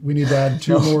the, we need to add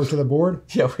 2 more to the board?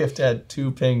 Yeah, we have to add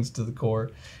 2 pings to the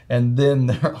core, and then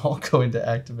they're all going to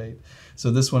activate.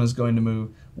 So this one is going to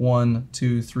move 1,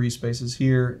 2, 3 spaces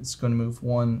here. It's going to move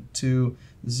 1, 2.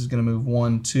 This is going to move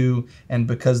 1, 2, and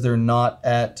because they're not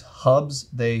at hubs,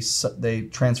 they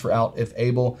transfer out if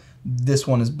able. This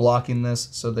one is blocking this,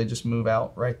 so they just move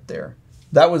out right there.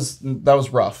 That was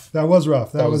rough. That was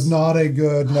rough. That was not a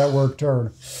good network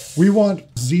turn. We want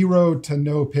 0 to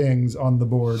no pings on the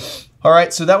board. All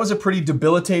right, so that was a pretty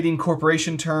debilitating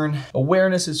corporation turn.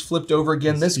 Awareness is flipped over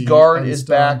again. This guard is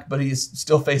back, but he's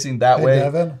still facing that way.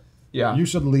 Devin, yeah, you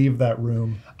should leave that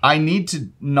room. I need to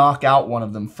knock out one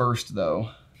of them first, though.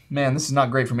 Man, this is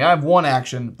not great for me. I have 1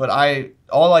 action, but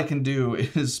all I can do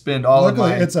is spend all of my...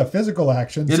 Luckily, it's a physical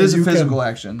action. It is a physical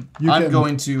action. I'm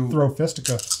going to... throw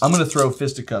fisticuffs. I'm going to throw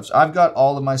fisticuffs. I've got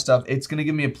all of my stuff. It's going to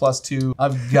give me a +2.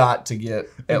 I've got to get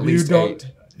at least 8.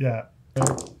 Yeah.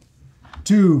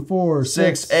 2, 4,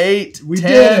 6, 8, we 10.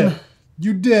 Did it.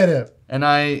 You did it. And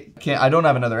I don't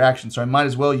have another action, so I might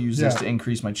as well use this to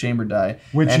increase my chamber die.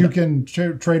 Which you can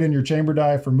trade in your chamber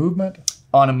die for movement?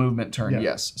 On a movement turn,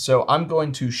 yes. So I'm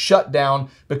going to shut down,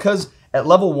 because at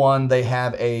level 1, they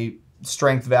have a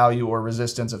strength value or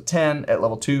resistance of 10, at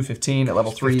level 2, 15, at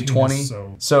level 3, 20.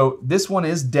 So this one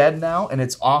is dead now, and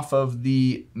it's off of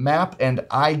the map, and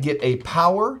I get a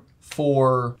power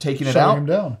for taking it Shutting out. him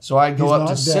down. So I go He's up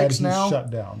not to dead, 6 he's now. shut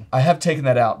down. I have taken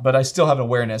that out, but I still have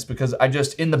awareness because I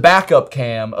just, in the backup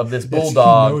cam of this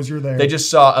bulldog, he knows you're there. they just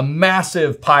saw a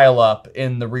massive pile up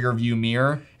in the rear view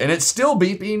mirror. And it's still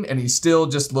beeping and he's still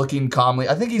just looking calmly.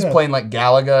 I think he's playing like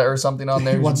Galaga or something on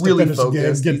there. wants He's to really finish the game,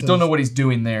 focused. get He to don't know this. what he's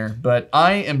doing there, but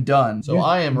I am done. So Yeah,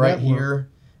 I am right that here.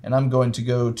 And I'm going to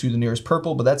go to the nearest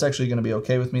purple, but that's actually going to be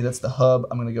okay with me. That's the hub.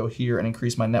 I'm going to go here and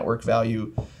increase my network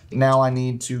value. Now I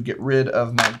need to get rid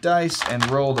of my dice and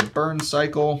roll the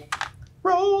Burncycle.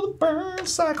 Roll the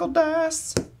Burncycle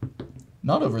dice.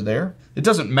 Not over there. It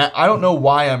doesn't matter. I don't know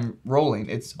why I'm rolling.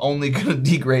 It's only going to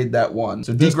degrade that one.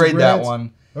 So degrade that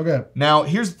one. Okay. Now,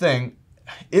 here's the thing.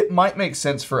 It might make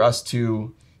sense for us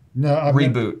to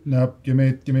reboot. No, give me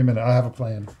a minute. I have a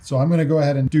plan. So I'm going to go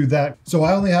ahead and do that. So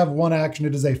I only have one action.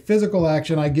 It is a physical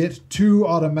action. I get 2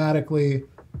 automatically.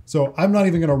 So I'm not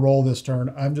even going to roll this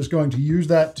turn. I'm just going to use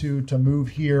that to move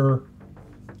here.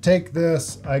 Take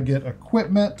this. I get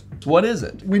equipment. What is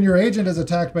it? When your agent is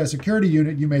attacked by a security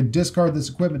unit, you may discard this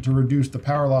equipment to reduce the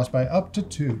power loss by up to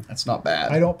 2. That's not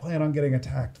bad. I don't plan on getting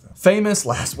attacked though. Famous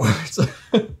last words.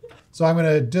 So I'm going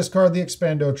to discard the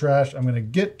Expando Trash. I'm going to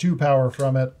get 2 power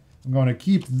from it. I'm going to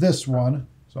keep this one.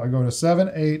 So I go to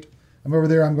 7, 8. I'm over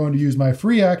there. I'm going to use my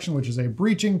free action, which is a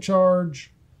breaching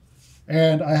charge.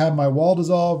 And I have my wall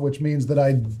dissolve, which means that I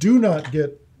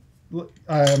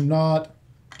am not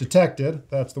detected.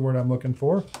 That's the word I'm looking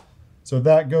for. So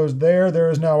that goes there. There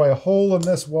is now a hole in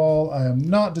this wall. I am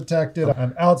not detected.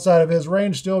 I'm outside of his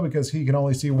range still because he can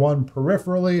only see 1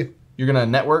 peripherally. You're going to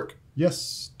network?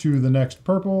 Yes, to the next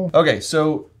purple. Okay,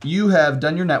 so you have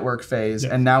done your network phase,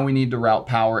 and now we need to route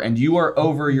power, and you are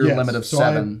over your limit of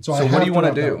 7. So what do you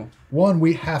want to do? One,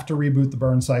 we have to reboot the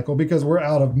Burncycle because we're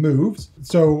out of moves.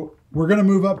 So we're going to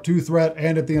move up 2 threat,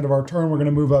 and at the end of our turn, we're going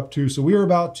to move up 2. So we are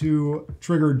about to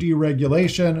trigger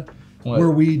deregulation, where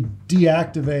we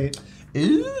deactivate.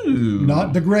 Ooh.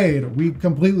 Not degrade. We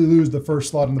completely lose the first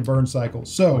slot in the Burncycle.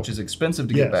 So, which is expensive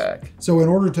to get back. So in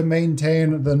order to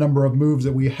maintain the number of moves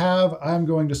that we have, I'm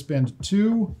going to spend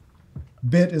 2.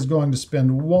 Bit is going to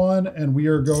spend 1, and we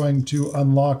are going to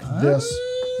unlock this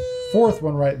 4th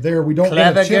one right there. We don't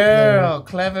get a chip there.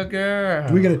 Clever girl.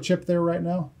 Do we get a chip there right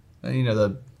now? You know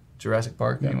the Jurassic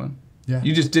Park anyone? Yeah.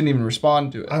 You just didn't even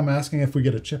respond to it. I'm asking if we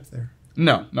get a chip there.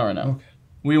 No, not right now. Okay.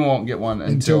 We won't get one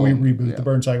until we reboot the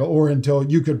Burncycle, or until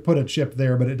you could put a chip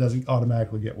there, but it doesn't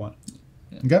automatically get one.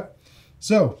 Yeah. Okay.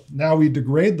 So now we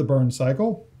degrade the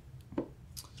Burncycle,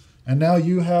 and now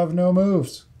you have no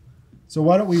moves. So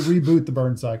why don't we reboot the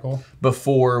Burncycle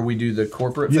before we do the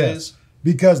corporate phase?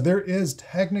 Because there is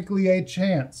technically a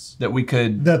chance that we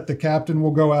could that the captain will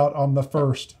go out on the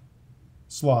first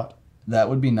slot. That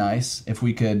would be nice if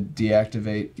we could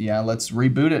deactivate. Yeah, let's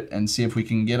reboot it and see if we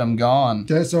can get them gone.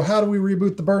 Okay, so how do we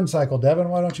reboot the Burncycle? Devin,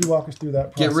 why don't you walk us through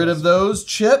that process? Get rid of those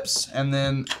chips, and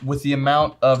then with the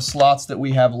amount of slots that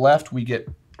we have left, we get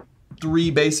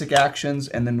 3 basic actions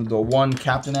and then the 1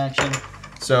 captain action.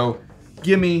 So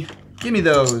give me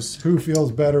those. Who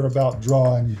feels better about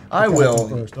drawing? I will.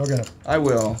 First. Okay. I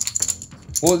will.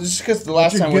 Well, just because the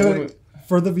last time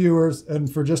for the viewers and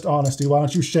for just honesty, why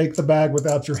don't you shake the bag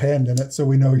without your hand in it so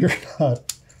we know you're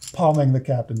not palming the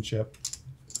captain chip?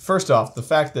 First off, the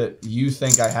fact that you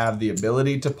think I have the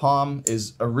ability to palm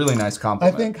is a really nice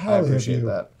compliment. I think highly appreciate of you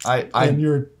that. and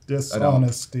your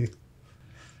dishonesty.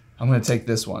 I'm going to take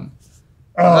this one.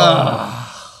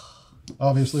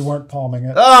 Obviously weren't palming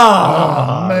it.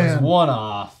 Oh, man. One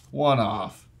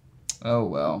off. Oh,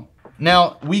 well.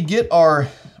 Now, we get our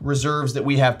reserves that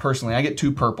we have personally. I get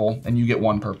 2 purple, and you get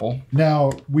 1 purple.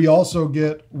 Now, we also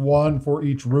get 1 for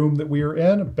each room that we are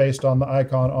in, based on the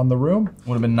icon on the room.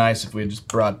 Would have been nice if we had just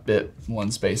brought bit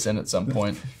 1 space in at some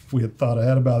point. If we had thought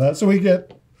ahead about that. So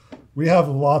we have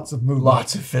lots of movement.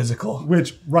 Lots of physical.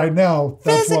 Which, right now,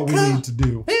 that's what we need to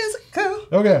do. Physical.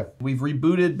 Okay. We've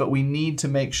rebooted, but we need to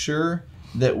make sure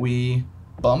that we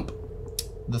bump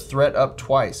the threat up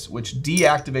twice, which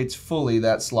deactivates fully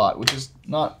that slot, which is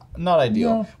not ideal.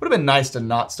 No. Would have been nice to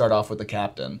not start off with the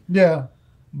captain. Yeah.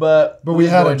 But we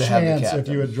had a chance if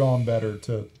you had drawn better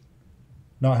to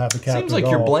not have the captain. Seems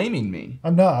like you're blaming me.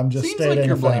 I'm not. I'm just stating like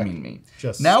you're a fact. blaming me.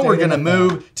 Just now we're going to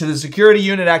move to the security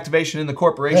unit activation in the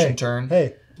corporation turn.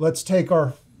 Hey, let's take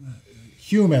our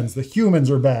humans. The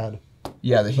humans are bad.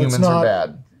 Yeah, the humans are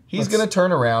bad. He's going to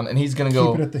turn around and he's going to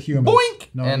go keep it at the humans. Boink!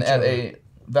 And at a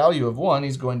value of 1,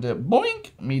 he's going to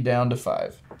boink me down to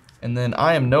 5. And then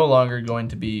I am no longer going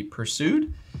to be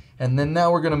pursued. And then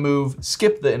now we're going to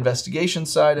skip the investigation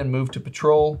side and move to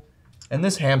patrol. And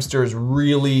this hamster is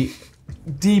really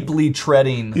deeply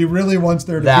treading. He really wants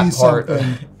there to be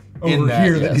something over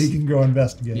here that he can go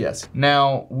investigate. Yes.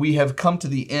 Now, we have come to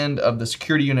the end of the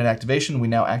security unit activation. We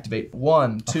now activate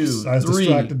 1, 2, 3. I was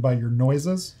distracted by your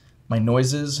noises. My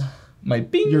noises. My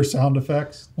bing. Your sound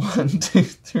effects. 1, 2,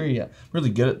 3. Yeah. Really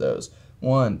good at those.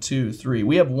 1, 2, 3.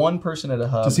 We have one person at a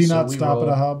hub. Does he not stop at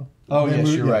a hub? Oh, yes,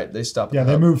 you're right. They stop at a hub.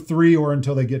 Yeah, they move 3 or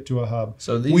until they get to a hub.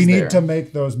 So these we need to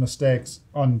make those mistakes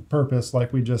on purpose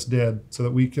like we just did so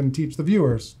that we can teach the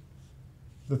viewers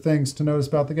the things to notice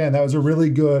about the game. That was a really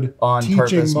good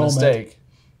teaching moment. Mistake.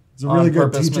 It's a really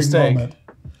good teaching moment.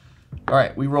 All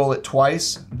right, we roll it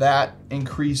twice. That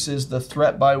increases the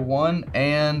threat by 1,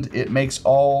 and it makes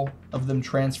all of them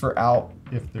transfer out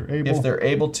if they're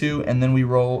able to, and then we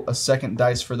roll a second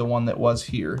dice for the one that was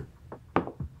here.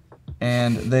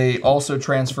 And they also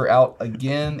transfer out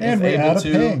again if able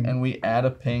to, and we add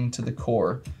a ping to the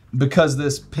core. Because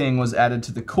this ping was added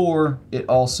to the core, it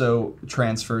also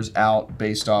transfers out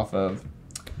based off of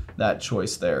that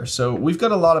choice there. So we've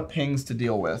got a lot of pings to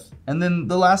deal with. And then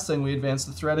the last thing, we advance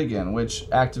the threat again, which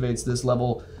activates this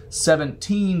level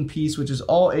 17 piece, which is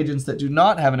all agents that do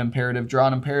not have an imperative draw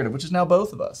an imperative, which is now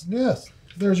both of us. Yes.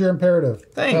 There's your imperative.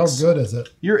 Thanks. How good is it?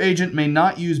 Your agent may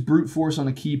not use brute force on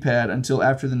a keypad until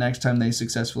after the next time they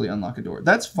successfully unlock a door.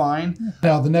 That's fine.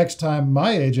 Now, the next time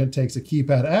my agent takes a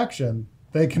keypad action,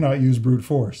 they cannot use brute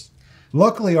force.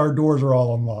 Luckily, our doors are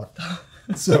all unlocked.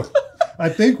 So I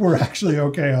think we're actually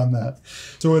okay on that.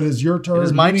 So it is your turn. It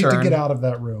is my turn. You need to get out of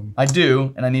that room. I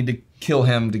do, and I need to kill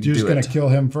him to do it. You're just going to kill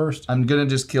him first? I'm going to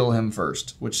just kill him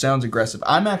first, which sounds aggressive.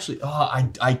 I'm actually,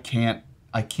 I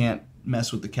can't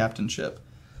mess with the captainship.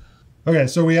 Okay,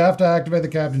 so we have to activate the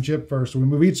captainship first. So we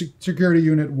move each security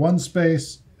unit 1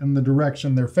 space in the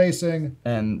direction they're facing.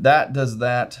 And that does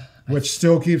that. Which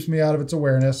still keeps me out of its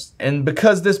awareness. And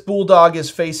because this bulldog is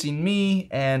facing me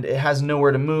and it has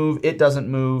nowhere to move, it doesn't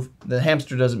move, the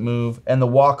hamster doesn't move, and the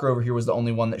walker over here was the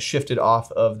only one that shifted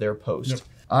off of their post. Yep.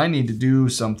 I need to do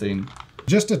something.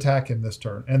 Just attack him this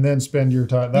turn and then spend your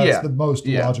time. That's the most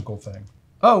logical thing.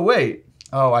 Oh, wait.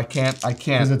 Oh, I can't.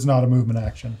 Because it's not a movement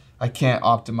action. I can't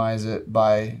optimize it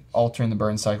by altering the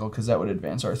burn cycle because that would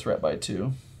advance our threat by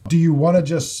 2. Do you want to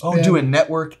just spend... do a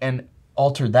network and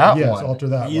alter that one? Yes, alter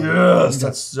that one. Yes,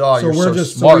 that's you're so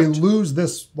smart. So we lose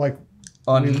this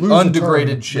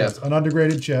undegraded chip. Yes, an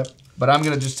undegraded chip. But I'm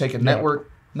gonna just take a network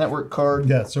card.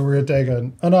 Yeah, so we're gonna take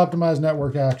an unoptimized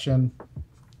network action.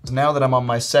 Now that I'm on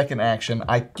my second action,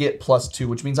 I get +2,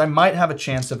 which means I might have a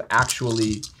chance of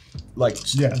actually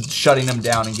shutting them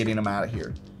down and getting them out of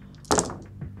here.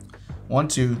 1,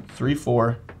 2, 3,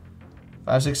 4,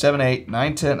 5, 6, 7, 8,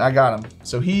 9, 10. I got him.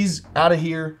 So he's out of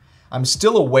here. I'm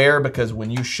still aware because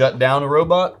when you shut down a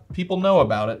robot, people know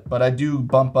about it. But I do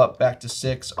bump up back to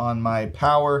 6 on my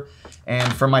power.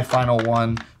 And for my final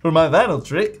one, for my final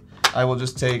trick, I will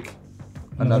just take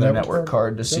another network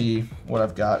card to see what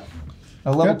I've got.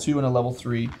 A level 2 and a level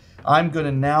 3. I'm going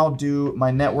to now do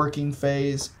my networking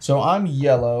phase. So I'm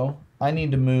yellow. I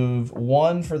need to move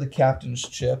 1 for the captain's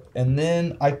chip, and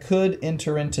then I could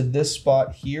enter into this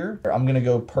spot here. I'm gonna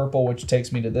go purple, which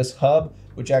takes me to this hub,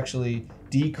 which actually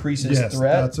decreases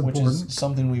threat, which is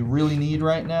something we really need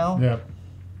right now. Yeah.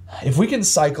 If we can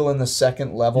cycle in the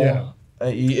second level,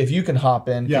 if you can hop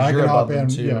in, because you're above them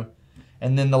too. Yeah.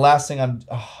 And then the last thing I'm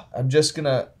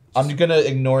gonna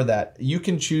ignore that. You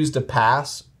can choose to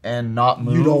pass and not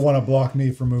move. You don't want to block me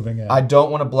from moving in. I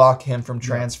don't want to block him from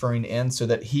transferring in so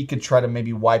that he could try to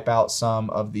maybe wipe out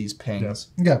some of these pings.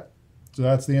 Yeah. So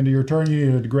that's the end of your turn. You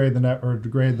need to degrade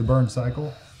degrade the burn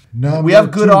cycle. We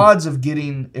have good odds of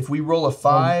getting, if we roll a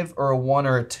 5 or a 1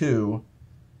 or a 2,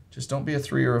 just don't be a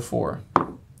 3 or a 4.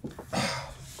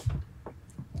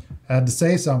 Had to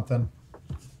say something.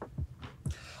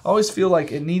 I always feel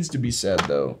like it needs to be said,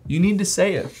 though. You need to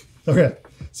say it. Okay.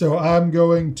 So I'm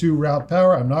going to route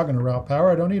power. I'm not going to route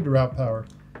power. I don't need to route power.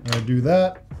 I'm going to do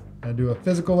that. I do a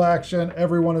physical action.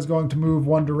 Everyone is going to move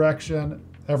 1 direction.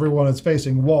 Everyone is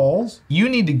facing walls. You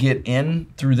need to get in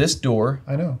through this door.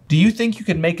 I know. Do you think you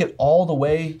can make it all the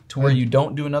way to where you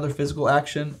don't do another physical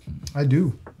action? I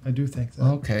do. I do think that.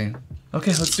 Okay.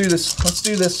 Okay, let's do this. Let's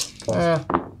do this.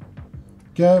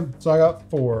 Okay, so I got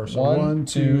 4. So 1,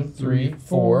 2, 3,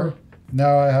 4.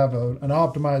 Now I have an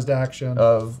optimized action.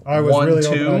 I was 1, really 2.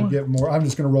 hoping I'd get more. I'm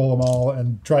just going to roll them all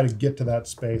and try to get to that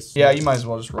space. Yeah, you might as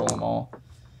well just roll them all.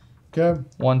 Okay.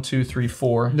 1, 2, 3,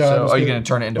 4. No, so are you going to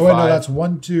turn it into 5? Wait, no, that's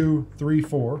 1, 2, 3,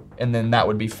 4. And then that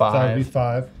would be 5. That would be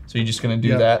 5. So you're just going to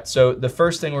do that. So the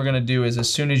first thing we're going to do is as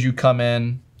soon as you come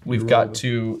in, we've got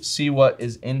to see what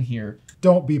is in here.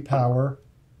 Don't be power.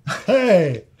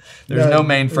 Hey! There's no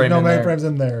mainframe in there. No mainframes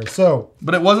in there. So.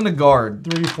 But it wasn't a guard.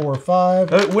 3, 4,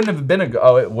 5. It wouldn't have been a guard.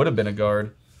 Oh, it would have been a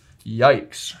guard.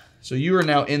 Yikes. So you are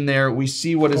now in there. We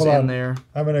see what is in there.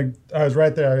 I was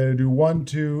right there. I'm gonna do 1,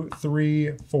 2,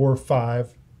 3, 4,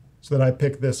 5. So that I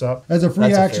pick this up. As a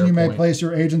free action, you may place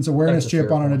your agent's awareness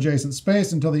chip on an adjacent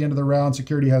space until the end of the round.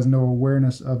 Security has no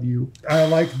awareness of you. I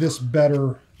like this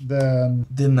better than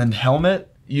the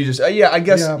helmet. You just I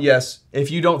guess yes. If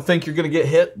you don't think you're gonna get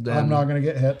hit, then I'm not gonna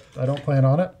get hit. I don't plan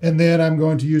on it. And then I'm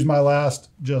going to use my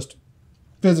last just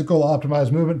physical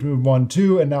optimized movement to move 1,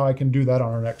 2, and now I can do that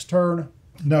on our next turn.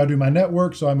 Now I do my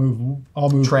network, so I'll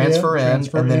move transfer in,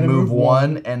 and then move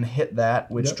 1 and hit that,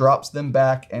 which drops them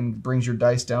back and brings your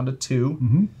dice down to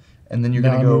 2. And then you're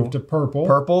going to go move to purple.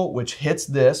 Purple, which hits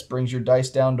this, brings your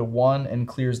dice down to 1 and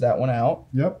clears that one out.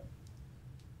 Yep.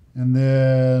 And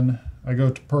then I go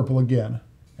to purple again.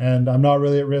 And I'm not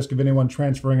really at risk of anyone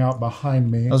transferring out behind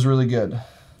me. That was really good.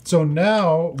 So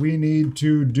now we need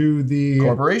to do the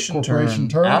corporation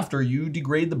turn after you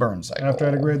degrade the Burncycle. After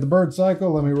I degrade the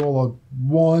Burncycle, let me roll a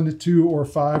 1, 2, or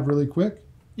 5 really quick.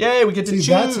 Yay, we get to choose.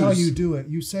 That's how you do it.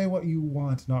 You say what you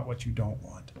want, not what you don't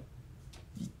want.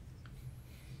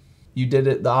 You did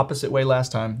it the opposite way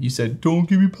last time. You said, "Don't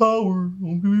give me power.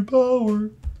 Don't give me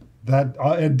power."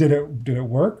 That did it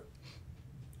work?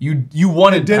 You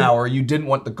wanted power. You didn't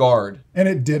want the guard. And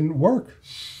it didn't work.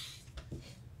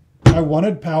 I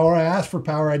wanted power. I asked for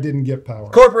power. I didn't get power.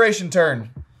 Corporation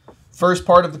turn. First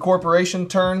part of the corporation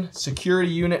turn,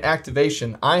 security unit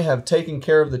activation. I have taken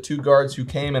care of the 2 guards who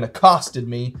came and accosted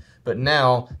me, but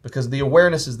now, because the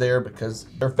awareness is there, because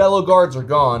their fellow guards are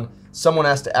gone, someone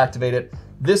has to activate it.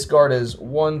 This guard is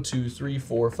 1, 2, 3,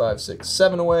 4, 5, 6,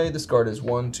 7 away. This guard is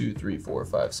 1, 2, 3, 4,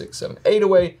 5, 6, 7, 8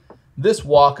 away. This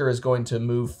walker is going to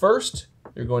move first.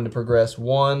 You're going to progress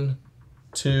 1,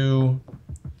 2,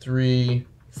 3,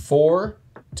 4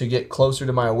 to get closer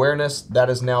to my awareness. That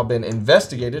has now been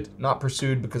investigated, not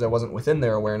pursued because I wasn't within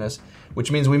their awareness,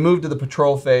 which means we move to the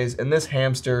patrol phase, and this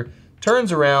hamster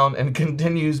turns around and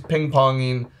continues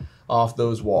ping-ponging off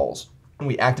those walls.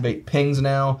 We activate pings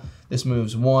now. This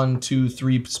moves 1, 2,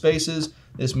 3 spaces.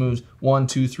 This moves 1,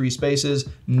 2, 3 spaces.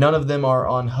 None of them are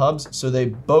on hubs, so they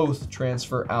both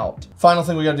transfer out. Final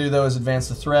thing we gotta do though is advance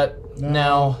the threat.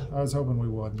 Now, I was hoping we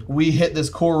would. We hit this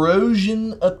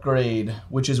corrosion upgrade,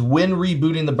 which is when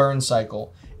rebooting the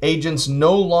Burncycle. Agents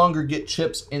no longer get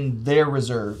chips in their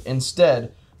reserve.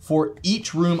 Instead, for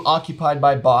each room occupied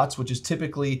by bots, which is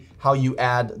typically how you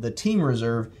add the team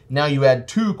reserve, now you add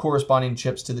 2 corresponding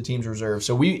chips to the team's reserve.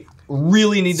 So we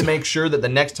really need to make sure that the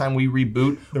next time we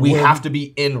reboot, we have to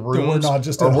be in rooms,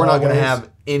 or we're not going to have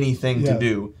anything to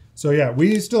do. So yeah,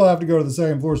 we still have to go to the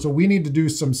 2nd floor, so we need to do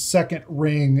some 2nd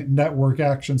ring network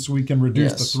action so we can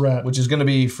reduce the threat. Which is going to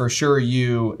be for sure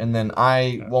you, and then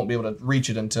I won't be able to reach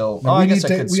it until, I guess I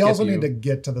could skip you. We also need to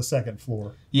get to the 2nd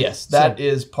floor. Yes, that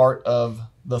is part of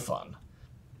the fun.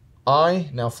 I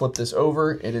now flip this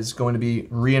over. It is going to be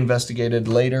reinvestigated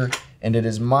later, and it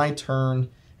is my turn,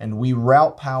 and we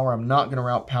route power. I'm not going to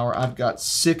route power. I've got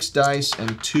 6 dice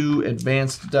and 2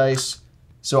 advanced dice.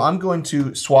 So I'm going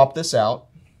to swap this out.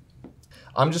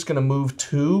 I'm just going to move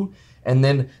 2, and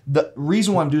then the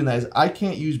reason why I'm doing that is I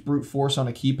can't use brute force on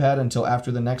a keypad until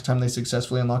after the next time they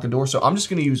successfully unlock a door. So I'm just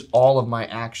going to use all of my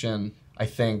action, I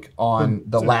think, on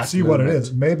the last see movement. What it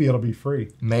is. Maybe it'll be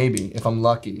free. Maybe, if I'm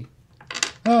lucky.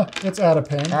 It's add a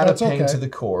ping. Add a ping to the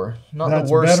core. Not That's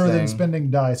the worst better thing. Than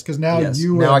spending dice, because now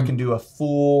now I can do a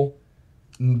full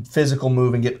physical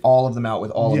move and get all of them out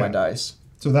with all of my dice.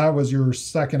 So that was your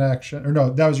 2nd action, or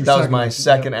no, that was your that second. was my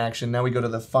action. 2nd action. Now we go to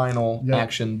the final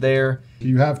action there.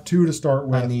 You have 2 to start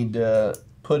with. I need to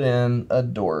put in a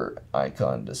door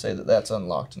icon to say that that's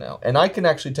unlocked now. And I can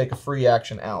actually take a free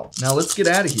action out. Now let's get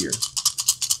out of here.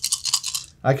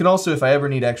 I can also, if I ever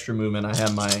need extra movement, I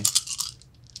have my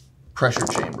pressure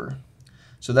chamber.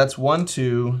 So that's 1,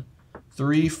 2,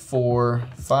 3, 4,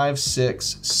 5,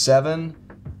 6, 7,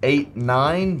 8,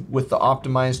 9 with the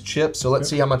optimized chip. So let's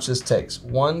see how much this takes.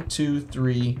 1, 2,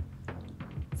 3,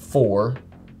 4,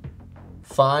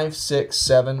 5, 6,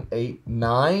 7, 8,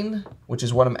 9, which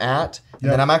is what I'm at.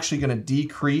 And then I'm actually going to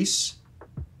decrease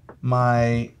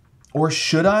my, or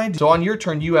should I? So on your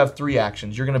turn, you have 3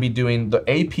 actions. You're going to be doing the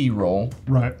AP roll.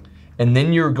 Right. And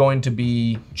then you're going to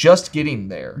be just getting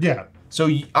there. Yeah. So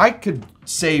I could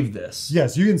save this.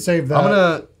 Yes, you can save that. I'm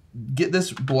going to get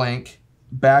this blank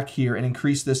back here and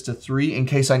increase this to 3 in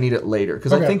case I need it later.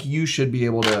 Because I think you should be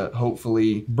able to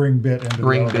hopefully bring bit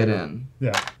in.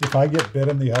 Yeah. If I get bit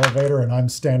in the elevator and I'm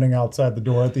standing outside the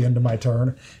door at the end of my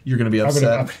turn, you're going to be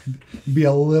upset. I'm gonna be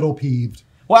a little peeved.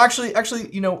 Well, actually,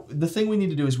 you know, the thing we need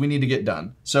to do is we need to get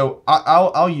done. So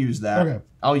I'll use that. Okay.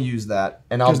 I'll use that,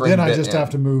 and I'll bring then bit I just in.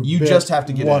 have to move. You just have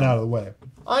to get one out of the way.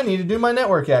 I need to do my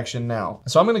network action now.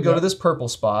 So I'm going to go to this purple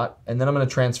spot, and then I'm going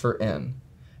to transfer in.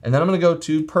 And then I'm going to go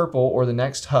to purple or the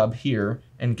next hub here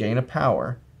and gain a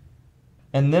power.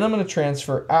 And then I'm going to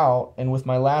transfer out, and with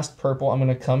my last purple, I'm going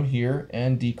to come here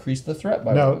and decrease the threat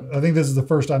by 1. I think this is the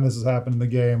first time this has happened in the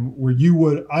game where you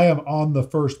would, I am on the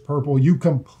first purple, you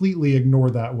completely ignore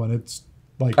that one. It's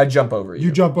like I jump over you.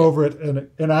 You jump over it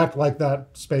and act like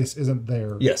that space isn't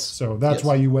there. Yes. So that's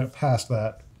why you went past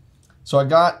that. So I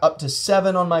got up to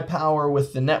 7 on my power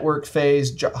with the network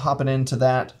phase, hopping into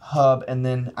that hub, and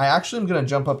then I actually am going to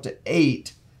jump up to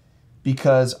 8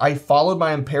 because I followed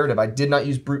my imperative. I did not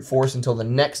use brute force until the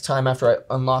next time after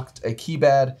I unlocked a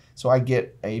keypad, so I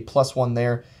get a +1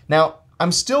 there. Now,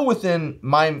 I'm still within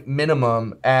my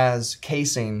minimum as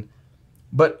casing,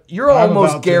 but you're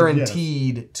almost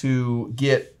guaranteed to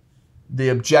get the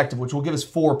objective, which will give us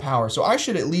 4 power. So I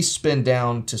should at least spin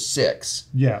down to 6.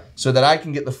 Yeah. So that I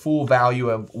can get the full value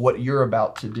of what you're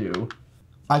about to do.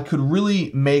 I could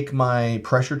really make my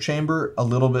pressure chamber a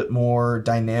little bit more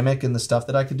dynamic in the stuff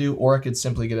that I could do, or I could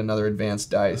simply get another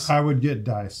advanced dice. I would get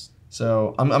dice.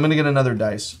 So I'm going to get another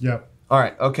dice. Yep. All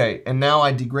right, okay. And now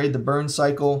I degrade the burn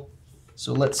cycle.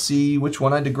 So let's see which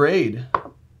one I degrade.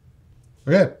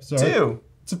 Okay, so 2.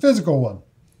 It's a physical one.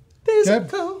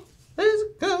 Physical.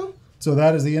 So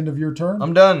that is the end of your turn?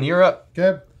 I'm done. You're up.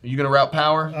 Okay. Are you going to route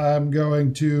power? I'm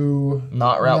going to...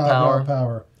 Not route power. Route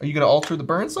power. Are you going to alter the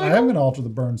burn cycle? I am going to alter the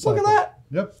burn cycle. Look at that.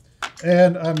 Yep.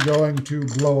 And I'm going to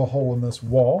blow a hole in this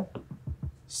wall.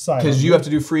 Because you have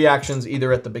to do free actions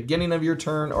either at the beginning of your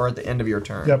turn or at the end of your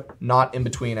turn. Yep. Not in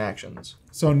between actions.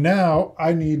 So now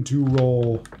I need to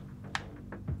roll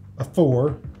a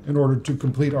 4 in order to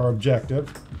complete our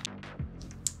objective.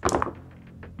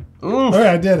 Oof. Okay,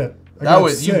 I did it. That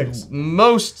was 6. You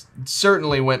most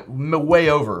certainly went way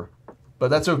over, but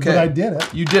that's okay. But I did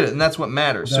it. You did it, and that's what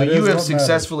matters. So you have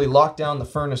successfully locked down the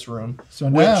furnace room. So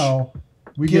now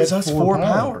we gives get us 4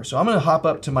 power. So I'm going to hop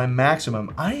up to my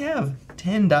maximum. I have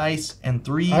 10 dice and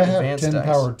 3 advanced dice. I have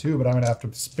 10 power too, but I'm going to have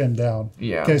to spin down.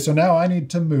 Yeah. Okay, so now I need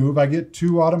to move. I get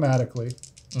 2 automatically.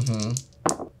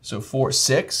 Mm-hmm. So 4,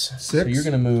 6. 6. So you're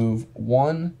going to move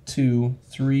 1, 2,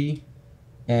 3,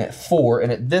 and 4,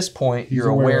 and at this point your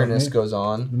awareness goes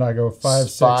on. And I go 5,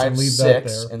 6, and leave 6, that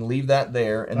there. And leave that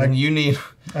there, and then you need.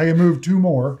 I can move 2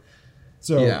 more.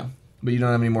 So yeah, but you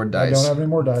don't have any more dice. I don't have any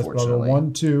more dice. But I'll go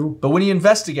 1, 2. But when he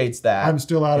investigates that, I'm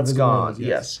still out of his gone. awareness,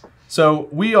 Yes. So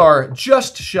we are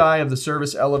just shy of the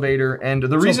service elevator, and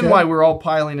the reason why we're all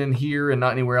piling in here and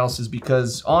not anywhere else is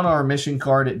because on our mission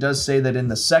card it does say that in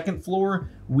the 2nd floor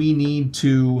we need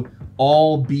to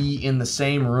all be in the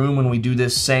same room when we do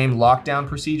this same lockdown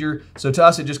procedure. So to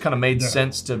us it just kind of made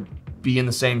sense to be in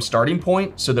the same starting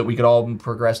point so that we could all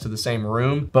progress to the same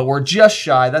room. But we're just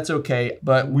shy, that's okay.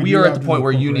 But we are at the point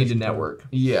where you need to network.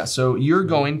 Yeah, so you're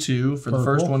going to, for the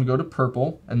first one, go to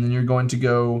purple, and then you're going to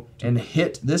go and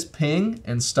hit this ping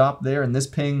and stop there, and this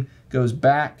ping goes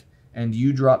back, and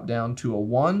you drop down to a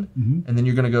 1, and then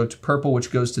you're gonna go to purple, which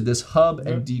goes to this hub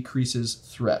and decreases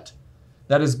threat.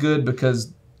 That is good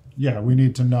because we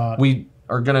need to not... We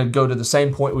are going to go to the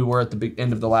same point we were at the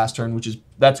end of the last turn, which is,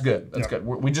 that's good. That's good.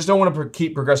 We just don't want to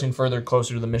keep progressing further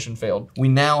closer to the mission failed. We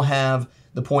now have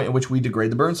the point at which we degrade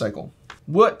the burn cycle.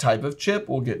 What type of chip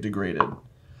will get degraded?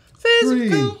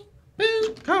 Physical.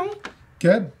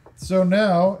 Okay, so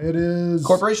now it is...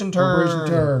 Corporation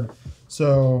turn.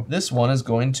 So this one is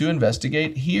going to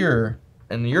investigate here.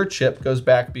 And your chip goes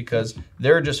back because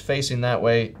they're just facing that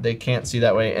way. They can't see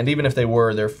that way. And even if they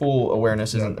were, their full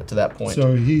awareness isn't to that point.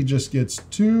 So he just gets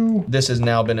 2. This has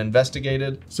now been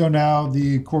investigated. So now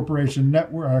the corporation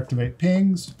network activate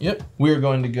pings. Yep. We're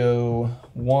going to go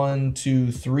 1,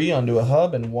 2, 3 onto a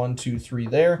hub and 1, 2, 3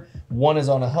 there. 1 is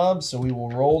on a hub, so we will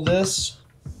roll this.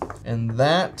 And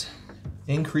that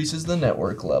increases the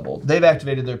network level. They've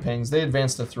activated their pings. They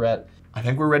advanced the threat. I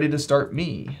think we're ready to start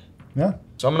me. Yeah.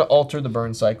 So I'm going to alter the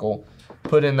burn cycle,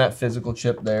 put in that physical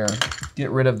chip there,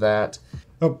 get rid of that.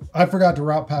 Oh, I forgot to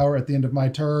route power at the end of my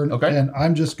turn. Okay. And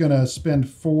I'm just going to spend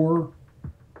 4,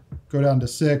 go down to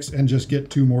 6, and just get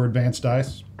 2 more advanced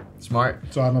dice. Smart.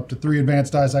 So I'm up to 3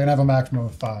 advanced dice. I can have a maximum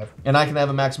of 5. And I can have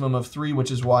a maximum of 3,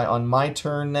 which is why on my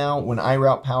turn now, when I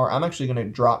route power, I'm actually going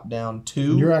to drop down 2.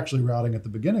 And you're actually routing at the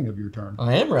beginning of your turn.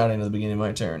 I am routing at the beginning of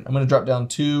my turn. I'm going to drop down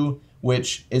 2,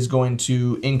 which is going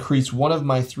to increase one of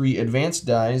my 3 advanced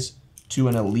dies to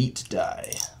an elite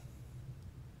die.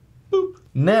 Boop.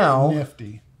 Now,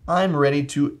 Nifty. I'm ready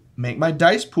to make my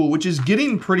dice pool, which is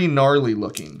getting pretty gnarly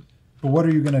looking. But what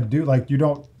are you going to do? Like, you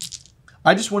don't...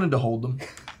 I just wanted to hold them.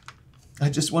 I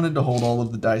just wanted to hold all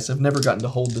of the dice. I've never gotten to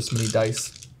hold this many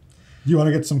dice. You want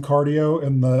to get some cardio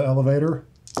in the elevator?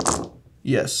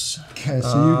 Yes. Okay,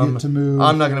 so you get to move.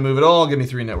 I'm not going to move at all. Give me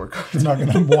 3 network cards. You're not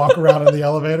going to walk around in the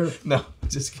elevator? No,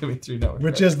 just give me 3 network cards.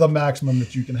 Which is the maximum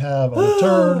that you can have on a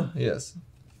turn. Yes.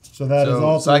 So that is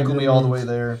also cycle me all the way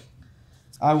there.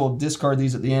 I will discard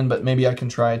these at the end, but maybe I can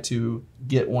try to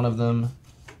get one of them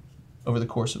over the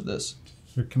course of this.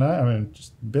 So can I mean,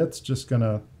 Bit's just going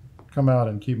to come out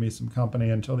and keep me some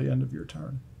company until the end of your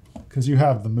turn. Because you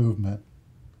have the movement.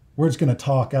 We're just going to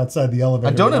talk outside the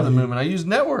elevator. I don't have the movement. I use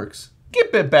networks.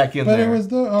 Get Bit back in there. But it was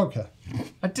the... Okay.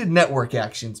 I did network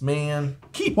actions, man.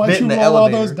 Keep Why'd Bit in you the roll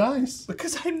elevator. all those dice?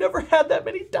 Because I never had that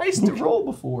many dice to roll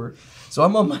before. So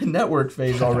I'm on my network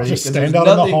phase already. Just 'cause stand there's out in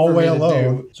the nothing for hallway me to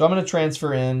alone. do. So I'm going to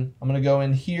transfer in. I'm going to go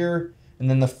in here. And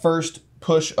then the first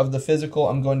push of the physical,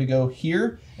 I'm going to go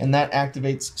here. And that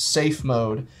activates safe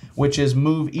mode, which is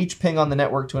move each ping on the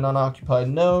network to an unoccupied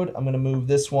node. I'm going to move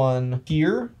this one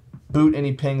here. Boot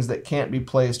any pings that can't be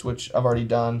placed, which I've already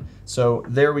done. So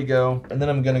there we go. And then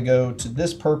I'm going to go to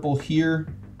this purple here.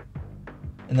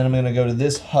 And then I'm going to go to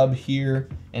this hub here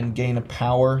and gain a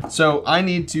power. So I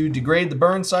need to degrade the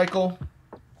burn cycle.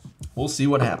 We'll see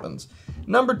what happens.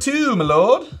 Number 2, my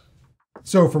lord.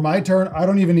 So for my turn, I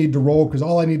don't even need to roll because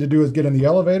all I need to do is get in the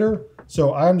elevator.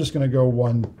 So I'm just going to go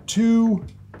 1, 2,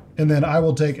 and then I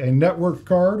will take a network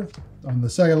card on the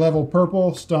 2nd level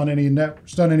purple, stun any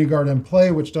guard in play,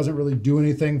 which doesn't really do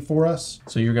anything for us.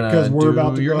 So you're going to do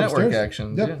about to your go network upstairs.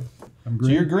 actions. Yep. Yeah. I'm green.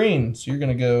 So you're green. So you're going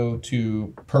to go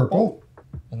to purple.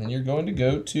 And then you're going to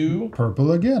go to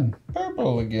purple again.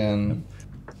 Purple again.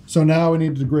 So now we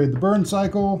need to degrade the burn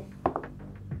cycle.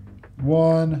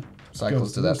 1.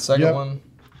 Cycles to that second one.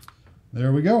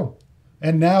 There we go.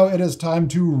 And now it is time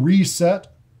to reset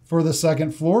for the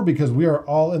 2nd floor because we are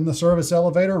all in the service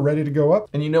elevator ready to go up.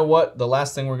 And you know what? The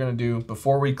last thing we're going to do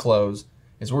before we close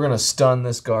is we're going to stun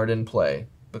this guard in play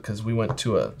because we went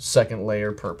to a 2nd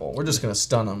layer purple. We're just going to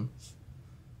stun him.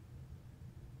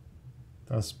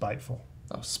 That was spiteful.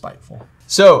 That was spiteful.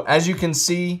 So, as you can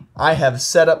see, I have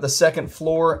set up the 2nd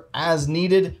floor as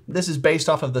needed. This is based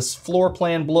off of this floor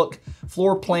plan book.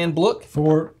 Floor plan book?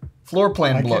 Floor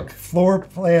plan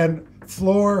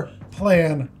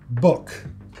book.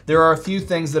 There are a few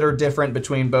things that are different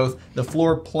between both the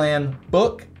floor plan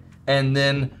book and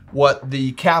then what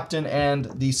the captain and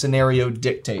the scenario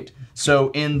dictate.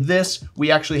 So in this, we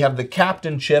actually have the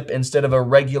captain chip instead of a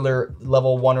regular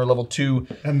level 1 or level 2.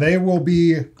 And they will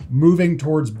be moving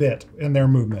towards Bit in their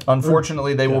movement.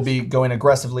 Unfortunately, they will be going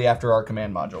aggressively after our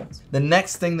command module. The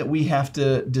next thing that we have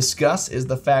to discuss is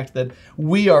the fact that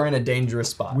we are in a dangerous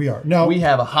spot. We are. Now, we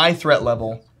have a high threat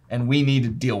level and we need to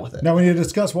deal with it. Now we need to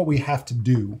discuss what we have to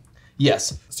do.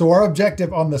 Yes. So our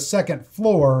objective on the 2nd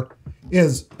floor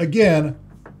is, again,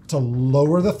 to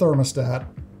lower the thermostat,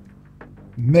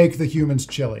 make the humans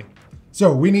chilly.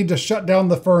 So we need to shut down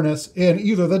the furnace in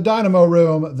either the dynamo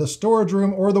room, the storage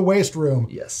room, or the waste room.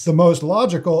 Yes. The most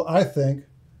logical, I think,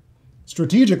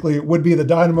 strategically, would be the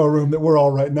dynamo room that we're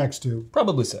all right next to.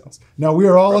 Probably so. Now we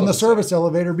are all in the service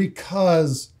elevator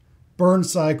because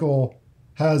Burncycle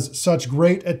has such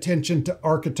great attention to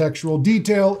architectural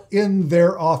detail in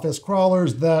their office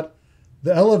crawlers that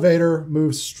the elevator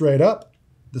moves straight up.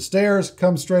 The stairs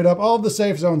come straight up. All of the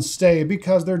safe zones stay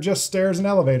because they're just stairs and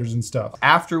elevators and stuff.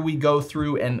 After we go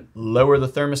through and lower the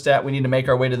thermostat, we need to make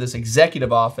our way to this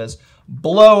executive office,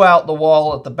 blow out the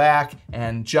wall at the back,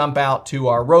 and jump out to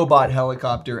our robot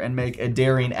helicopter and make a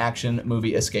daring action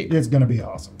movie escape. It's gonna be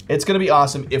awesome. It's gonna be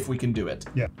awesome if we can do it.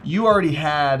 Yeah. You already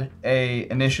had a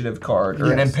initiative card, or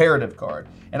an Yes. imperative card,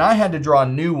 and I had to draw a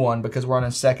new one because we're on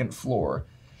a 2nd floor.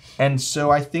 And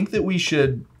so I think that we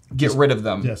should get rid of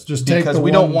them. Yes, just take because the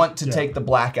we one- don't want to yeah. take the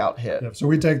blackout hit. Yep. So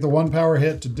we take the 1 power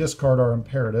hit to discard our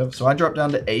imperative. So I dropped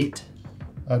down to 8.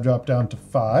 I drop down to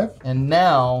 5. And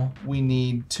now we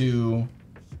need to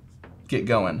get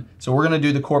going. So we're gonna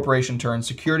do the corporation turn.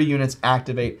 Security units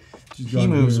activate. He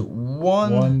moves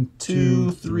 1,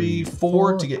 2, 3,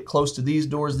 4 to get close to these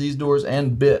doors,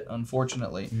 and Bit,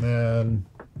 unfortunately. And then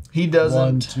He doesn't.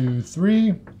 1, 2,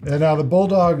 3. And now the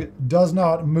bulldog does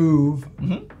not move,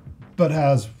 but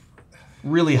has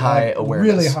Really high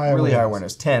awareness. really high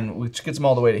awareness. 10, which gets them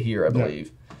all the way to here, I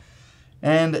believe.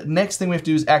 And next thing we have to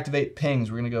do is activate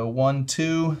pings. We're gonna go 1,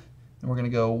 2, and we're gonna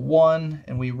go 1,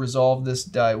 and we resolve this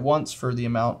die once for the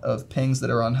amount of pings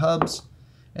that are on hubs,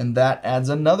 and that adds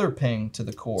another ping to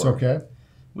the core. It's okay.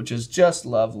 Which is just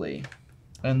lovely.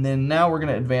 And then now we're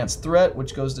gonna advance threat,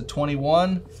 which goes to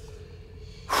 21.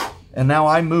 And now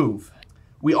I move.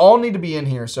 We all need to be in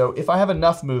here, so if I have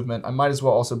enough movement, I might as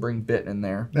well also bring Bit in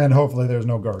there. And hopefully there's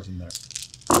no guards in there.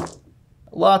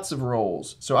 Lots of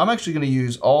rolls. So I'm actually going to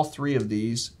use all 3 of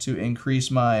these to increase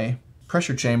my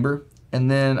pressure chamber And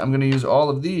then I'm going to use all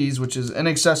of these, which is an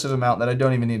excessive amount that I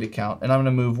don't even need to count. And I'm going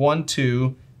to move 1,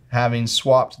 2, having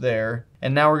swapped there.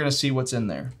 And now we're going to see what's in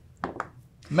there.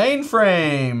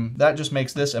 Mainframe. That just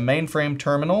makes this a mainframe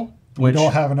terminal. We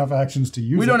don't have enough actions to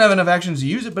use it. We don't have enough actions to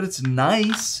use it, but it's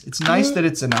nice. It's nice that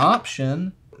it's an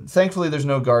option. Thankfully, there's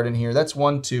no guard in here. That's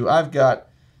 1, 2. I've got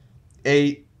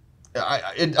 8.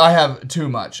 I have too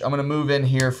much. I'm going to move in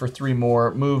here for 3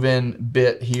 more. Move in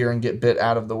bit here and get bit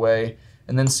out of the way.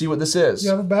 And then see what this is.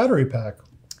 You have a battery pack.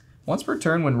 Once per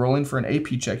turn, when rolling for an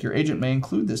AP check, your agent may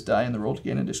include this die in the roll to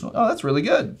gain additional. Oh, that's really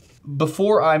good.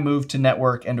 Before I move to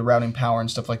network and to routing power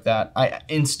and stuff like that,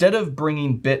 instead of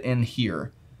bringing bit in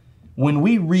here, when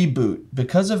we reboot,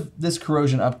 because of this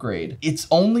corrosion upgrade, it's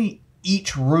only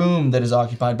each room that is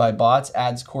occupied by bots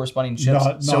adds corresponding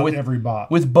chips. Not with every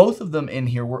bot. With both of them in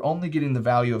here, we're only getting the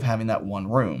value of having that one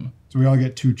room. So we only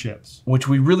get 2 chips. Which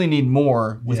we really need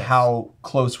more with how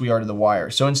close we are to the wire.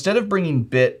 So instead of bringing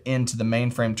bit into the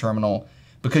mainframe terminal,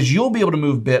 because you'll be able to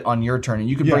move bit on your turn and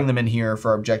you can bring them in here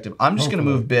for our objective, I'm just going to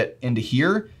move bit into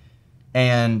here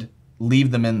and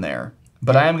leave them in there.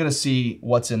 But I am going to see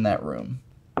what's in that room.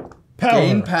 Power.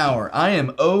 Gain power. I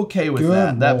am okay with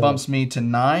that. That bumps me to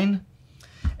 9.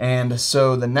 And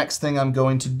so the next thing I'm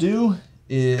going to do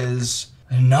is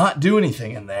not do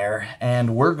anything in there.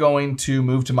 And we're going to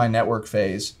move to my network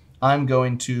phase. I'm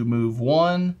going to move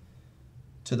 1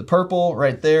 to the purple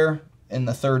right there in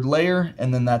the 3rd layer.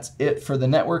 And then that's it for the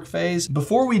network phase.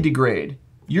 Before we degrade,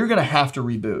 you're going to have to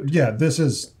reboot. Yeah,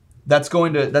 that's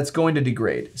going to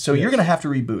degrade. So you're going to have to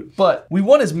reboot. But we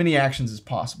want as many actions as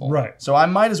possible. Right. So I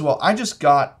might as well, I just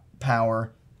got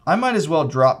power. I might as well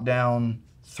drop down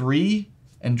 3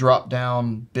 and drop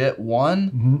down bit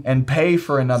 1 and pay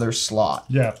for another slot.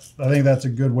 Yeah, I think that's a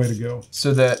good way to go.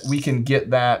 So that we can get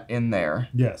that in there.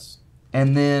 Yes.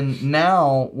 And then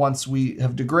now, once we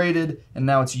have degraded, and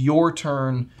now it's your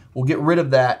turn, we'll get rid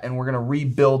of that and we're gonna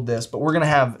rebuild this, but we're gonna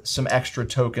have some extra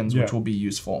tokens which will be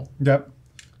useful. Yep.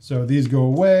 So these go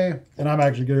away, and I'm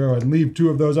actually gonna go ahead and leave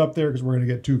 2 of those up there because we're gonna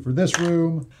get 2 for this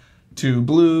room. 2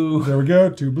 blue. There we go,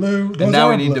 2 blue. Those and now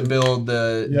we need to build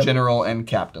the general and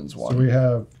captain's one. So we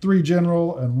have 3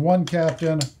 general and 1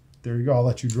 captain. There you go, I'll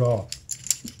let you draw.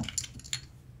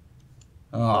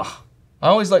 I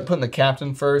always like putting the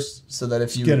captain first so that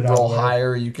if you roll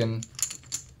higher, you can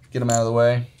get them out of the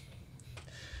way.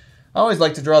 I always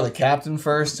like to draw the captain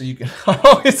first so you can, I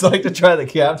always like to try the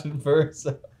captain first.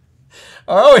 I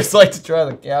always like to try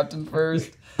the captain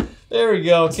first. There we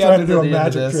go. Trying to do a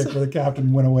magic trick where the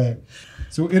captain went away.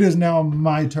 So it is now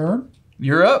my turn.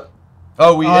 You're up.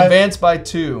 Oh, we advanced by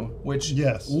 2, which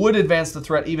would advance the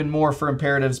threat even more for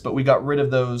imperatives, but we got rid of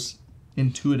those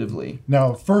intuitively.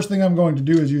 Now, first thing I'm going to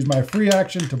do is use my free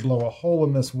action to blow a hole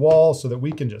in this wall so that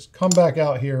we can just come back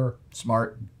out here.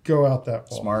 Smart. Go out that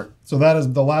wall. Smart. So that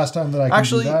is the last time that I can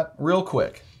do that. Actually, real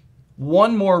quick,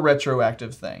 one more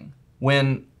retroactive thing.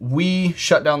 When we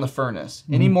shut down the furnace,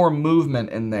 any more movement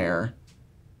in there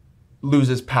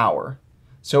loses power.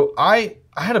 So I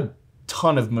had a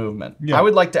ton of movement. Yeah. I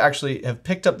would like to actually have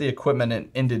picked up the equipment and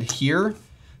ended here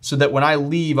so that when I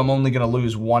leave, I'm only going to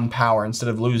lose 1 power instead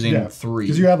of losing 3.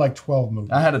 Because you had like 12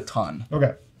 movement. I had a ton.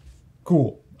 Okay,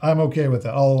 cool. I'm okay with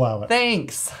that. I'll allow it.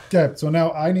 Thanks. Okay, so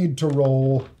now I need to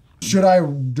roll. Should I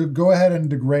go ahead and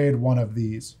degrade one of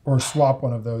these or swap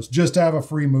one of those just to have a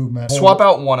free movement? Swap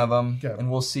out one of them and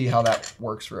we'll see how that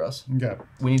works for us. Okay.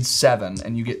 We need 7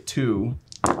 and you get 2.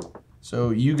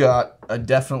 So you got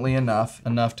definitely enough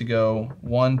to go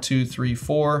 1, 2, 3,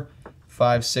 4,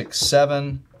 5, 6,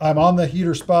 7. I'm on the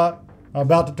heater spot. I'm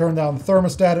about to turn down the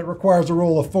thermostat. It requires a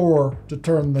roll of 4 to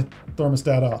turn the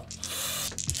thermostat off.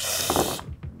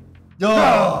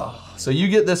 Oh. So you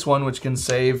get this one, which can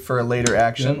save for a later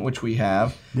action, which we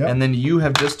have. And then you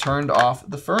have just turned off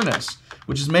the furnace,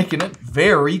 which is making it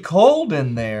very cold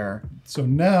in there. So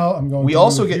now I'm going to We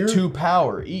also get 2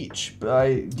 power each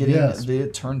by getting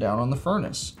it turned down on the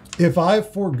furnace. If I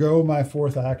forego my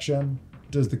 4th action,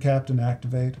 does the captain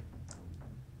activate?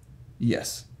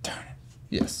 Yes. Darn it.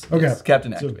 Yes. Okay. Yes,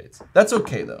 captain activates. That's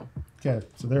okay, though. Okay,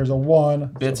 so there's a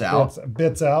 1. Bits out.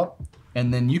 Bits out.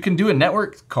 And then you can do a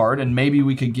network card, and maybe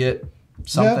we could get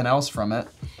something else from it.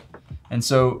 And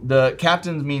so the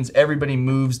captain means everybody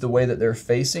moves the way that they're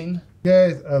facing.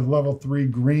 Okay, level 3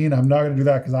 green. I'm not going to do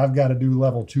that because I've got to do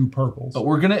level 2 purples. But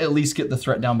we're going to at least get the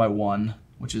threat down by 1,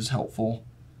 which is helpful.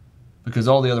 Because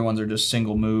all the other ones are just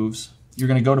single moves. You're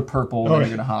going to go to purple, and then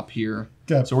you're going to hop here.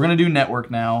 Okay. So we're going to do network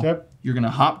now. Yep. You're going to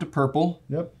hop to purple.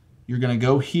 Yep. You're going to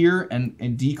go here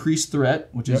and decrease threat,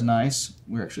 which is nice.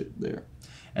 We're actually there.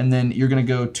 And then you're going to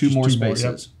go 2 more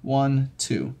spaces. 1,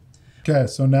 2. Okay,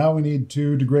 so now we need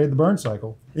to degrade the burn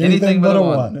cycle. Anything but a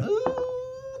 1.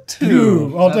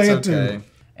 2. I'll take That's it okay. 2.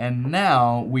 And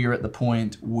now we are at the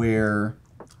point where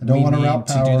I don't we want to need route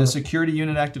to power. do the security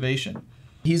unit activation.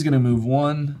 He's going to move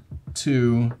 1,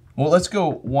 2. Well, let's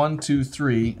go 1, 2,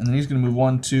 3, and then he's going to move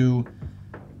 1, 2,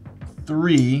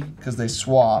 3 because they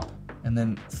swap, and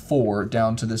then 4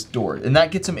 down to this door, and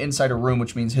that gets him inside a room,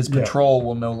 which means his patrol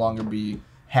will no longer be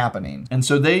happening. And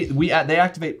so they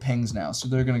activate pings now, so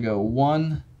they're going to go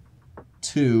 1,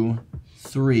 2,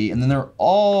 3, and then they're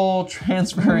all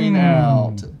transferring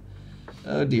out.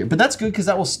 Oh dear, but that's good because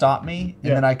that will stop me,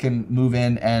 and then I can move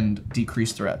in and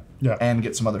decrease threat and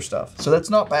get some other stuff. So that's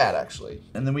not bad actually.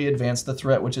 And then we advance the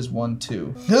threat, which is 1,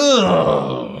 2.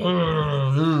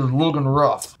 Looking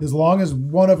rough. As long as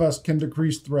one of us can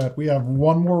decrease threat, we have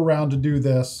one more round to do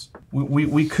this.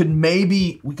 We could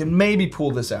maybe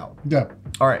pull this out. Yeah.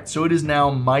 All right, so it is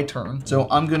now my turn. So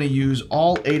I'm gonna use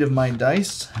all 8 of my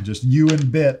dice. Just you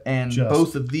and Bit. And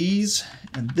both of these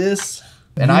and this.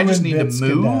 And I just need to move.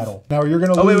 Skedaddle. Now you're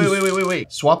gonna lose.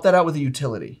 Wait. Swap that out with a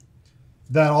utility.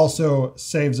 That also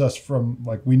saves us from,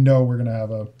 like, we know we're gonna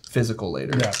have a physical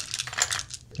later. Yeah.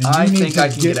 I think I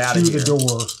can get out of here. the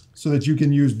door so that you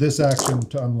can use this action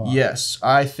to unlock. Yes,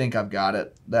 I think I've got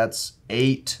it. That's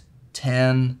 8,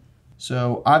 10.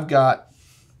 So I've got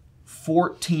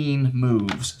 14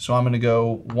 moves. So I'm gonna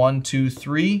go 1, 2,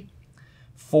 3,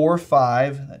 4,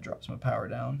 5. That drops my power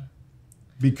down.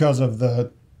 Because of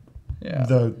the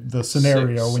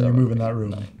scenario 6, when 7, you move in that 8,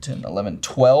 room. 9, 10, 11,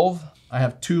 12. I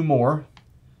have 2 more.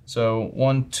 So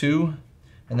 1, 2,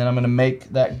 and then I'm gonna make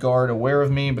that guard aware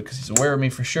of me because he's aware of me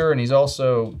for sure, and he's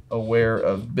also aware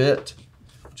of Bit,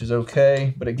 which is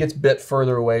okay, but it gets Bit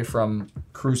further away from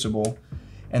Crucible.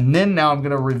 And then now I'm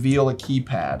gonna reveal a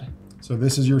keypad. So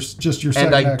this is just your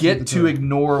second and I action get of the to turn.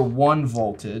 ignore 1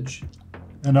 voltage.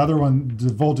 Another one,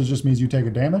 the voltage just means you take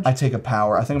a damage? I take a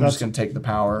power. I think I'm just gonna take the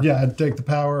power. Yeah, I'd take the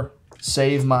power.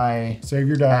 Save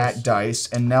your dice. dice,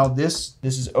 and now this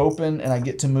is open, and I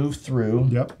get to move through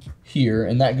here,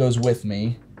 and that goes with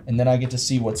me, and then I get to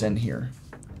see what's in here.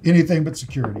 Anything but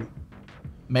security.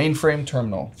 Mainframe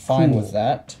terminal, fine with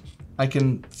that. I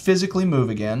can physically move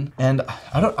again, and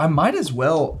I might as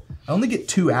well. I only get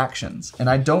 2 actions, and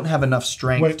I don't have enough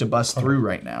strength to bust through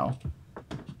right now,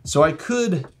 so I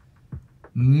could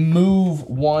move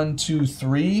 1, 2,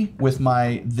 3 with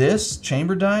this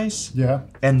chamber dice. Yeah.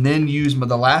 And then use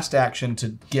the last action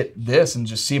to get this and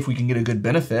just see if we can get a good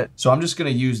benefit. So I'm just gonna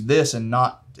use this and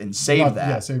save that.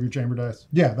 Yeah, save your chamber dice.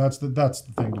 Yeah, that's the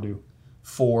thing to do.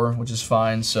 4, which is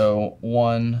fine. So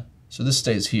 1. So this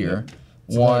stays here.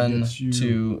 So 1,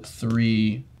 2,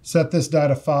 3. Set this die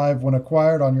to 5. When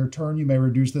acquired on your turn, you may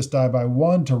reduce this die by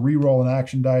 1 to re-roll an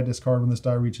action die. Discard when this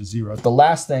die reaches 0. The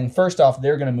last thing, first off,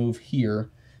 they're going to move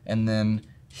here and then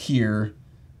here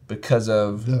because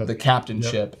of the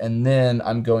captainship. And then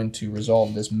I'm going to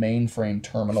resolve this mainframe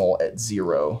terminal at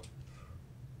 0.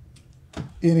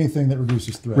 Anything that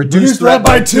reduces threat. Reduce threat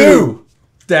by 2!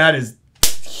 That is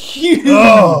huge!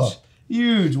 Oh,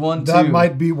 huge. 1, 2. That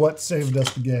might be what saved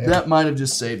us the game. That might have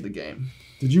just saved the game.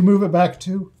 Did you move it back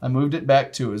 2? I moved it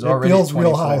back 2. It was already feels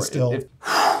 24. real high still.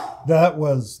 That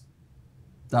was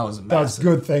massive. That's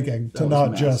good thinking to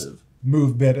not just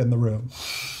move Bit in the room.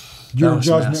 Your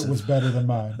judgment was better than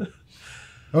mine.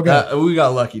 Okay. We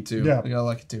got lucky too. Yeah. We got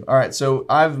lucky too. All right, so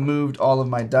I've moved all of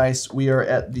my dice. We are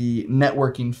at the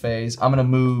networking phase. I'm gonna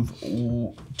move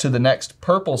to the next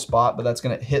purple spot, but that's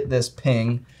gonna hit this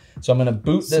ping. So I'm gonna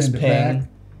boot this ping,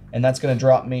 and that's gonna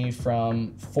drop me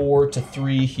from 4 to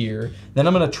 3 here. Then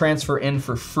I'm gonna transfer in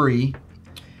for free,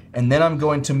 and then I'm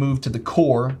going to move to the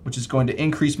core, which is going to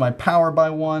increase my power by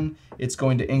 1. It's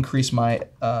going to increase my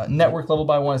network level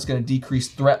by 1. It's going to decrease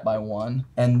threat by 1.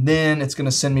 And then it's going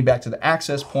to send me back to the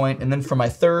access point. And then for my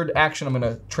third action, I'm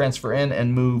going to transfer in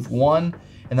and move 1.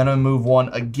 And then I'm going to move 1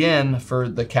 again for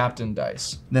the captain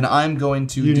dice. Then I'm going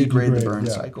to degrade the burn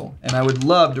cycle. And I would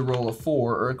love to roll a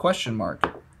 4 or a question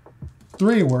mark.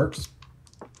 3 works.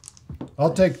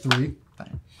 I'll take 3.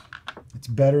 Fine. It's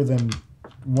better than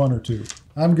 1 or 2.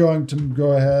 I'm going to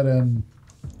go ahead and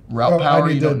route power.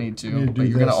 You don't need to, but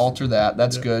you're going to alter that.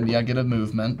 That's good. Yeah, get a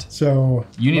movement. So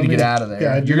you need to get out of there.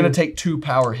 Yeah, you're going to take 2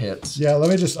 power hits. Yeah,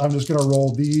 I'm just going to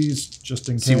roll these just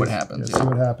in case. See what happens. Yeah, see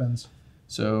what happens.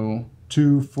 So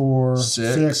 2, 4,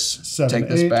 6, 7, take 8.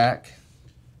 This back.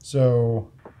 So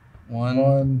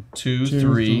 1, 2,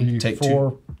 3. Take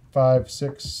 4, 5,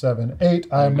 6, 7, 8.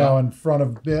 I am now in front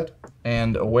of Bit.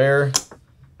 And aware.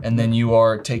 And then you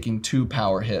are taking 2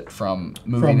 power hit from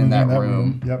moving in that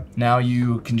room. Yep. Now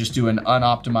you can just do an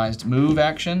unoptimized move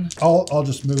action. I'll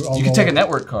just move. You can take a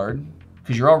network card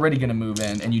because you're already going to move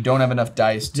in, and you don't have enough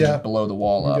dice to blow the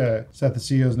wall up. Okay. Set the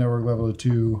CEO's network level to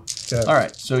 2. Okay. All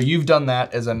right, so you've done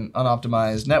that as an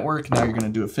unoptimized network. Now you're going to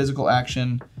do a physical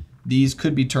action. These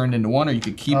could be turned into one, or you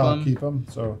could keep them. Keep them.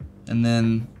 So. And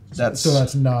then that's. So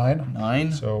that's 9.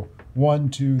 9. So 1,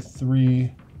 2,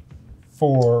 3,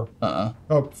 4.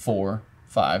 Oh. 4,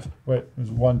 5. Wait, it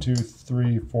was 1, 2,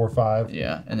 3, 4, 5.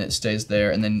 Yeah, and it stays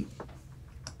there, and then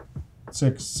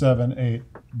 6, 7, 8,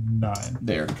 9.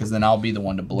 There, because then I'll be the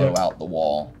one to blow out the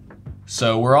wall.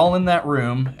 So we're all in that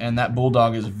room, and that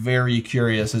bulldog is very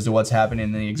curious as to what's happening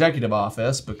in the executive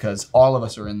office because all of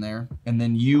us are in there. And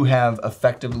then you have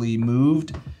effectively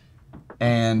moved,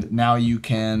 and now you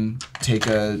can take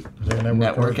a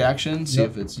network action, see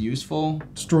if it's useful.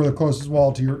 Destroy the closest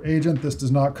wall to your agent. This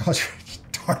does not cause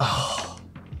your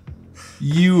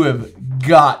You have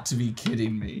got to be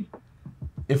kidding me.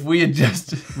 If we had just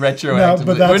retroactively, no,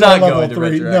 but that's we're not level going to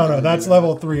 3. retroactively. No, that's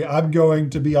level 3. I'm going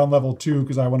to be on level 2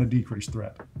 because I want to decrease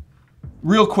threat.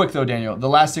 Real quick though, Daniel, the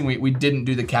last thing we didn't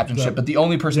do the captainship, but the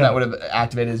only person that would have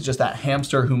activated is just that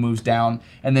hamster who moves down,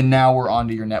 and then now we're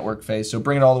onto your network phase. So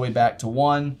bring it all the way back to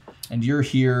 1, and you're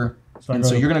here, and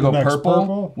so you're gonna go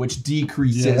purple, which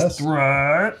decreases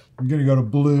threat. I'm gonna go to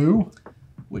blue,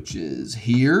 which is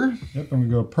here. Yep, I'm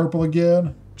gonna go purple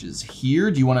again. Which is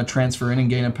here. Do you want to transfer in and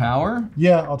gain a power?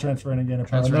 Yeah, I'll transfer in and gain a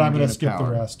power, and then I'm gonna skip the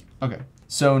rest. Okay.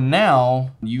 So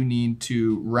now you need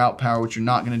to route power, which you're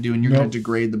not going to do, and you're going to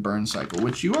degrade the burn cycle,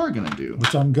 which you are going to do.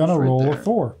 Which I'm going to roll a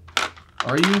 4.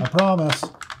 Are you? I promise.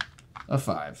 A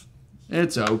 5.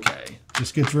 It's okay.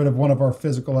 Just gets rid of one of our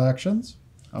physical actions.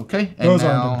 Okay. And those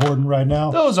aren't important right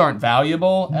now. Those aren't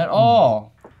valuable at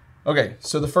all. Okay,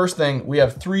 so the first thing, we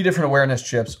have 3 different awareness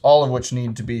chips, all of which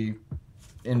need to be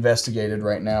investigated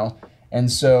right now. And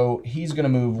so he's going to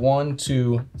move 1,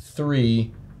 2,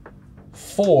 3,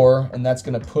 4, and that's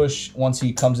going to push, once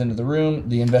he comes into the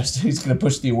room, he's going to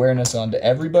push the awareness onto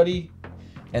everybody,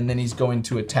 and then he's going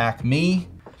to attack me,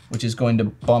 which is going to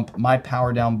bump my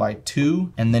power down by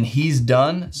 2, and then he's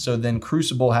done. So then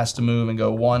Crucible has to move and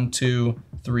go 1, 2,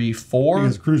 3, 4.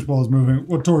 Because Crucible is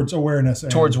moving towards awareness.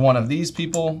 Towards one of these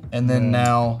people, and then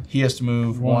now he has to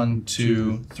move 1,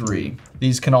 2, 3.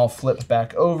 These can all flip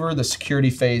back over. The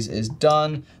security phase is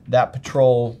done. That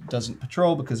patrol doesn't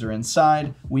patrol because they're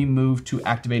inside. We move to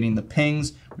activating the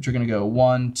pings, which are gonna go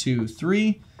 1, 2,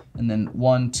 3, and then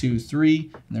 1, 2,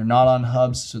 3, and they're not on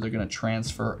hubs, so they're gonna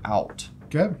transfer out.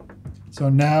 Okay, so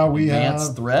now we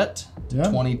Advanced threat,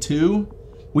 22.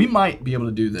 We might be able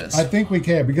to do this. I think we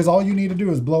can, because all you need to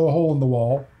do is blow a hole in the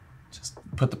wall. Just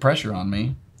put the pressure on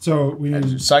me. So we need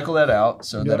to cycle that out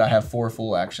so that I have 4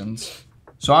 full actions.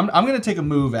 So I'm going to take a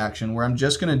move action where I'm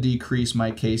just going to decrease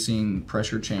my casing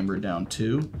pressure chamber down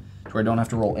 2 to where I don't have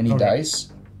to roll any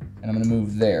dice. And I'm going to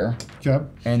move there. Okay.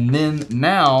 And then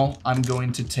now I'm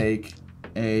going to take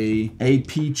a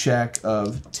AP check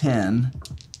of 10.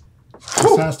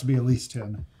 This has to be at least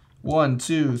 10. 1,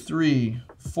 2, 3,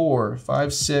 4,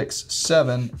 5, 6,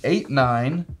 7, 8,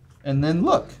 9. And then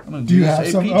look, I'm going to do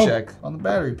this AP check on the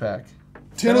battery pack.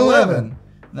 10, 11.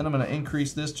 And then I'm going to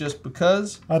increase this just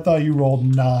because. I thought you rolled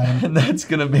 9. And that's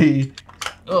going to be,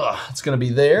 it's going to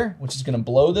be there, which is going to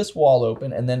blow this wall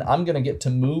open. And then I'm going to get to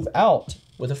move out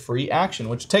with a free action,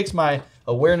 which takes my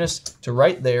awareness to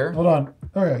right there. Hold on.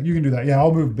 Okay, you can do that. Yeah,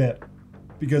 I'll move Bit.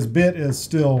 Because Bit is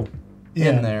still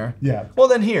in there. Yeah. Well,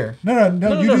 then here. No.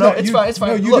 It's fine. It's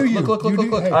fine. No,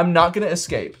 look. Hey. I'm not going to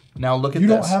escape. Now look at this. You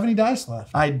don't have any dice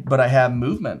left. But I have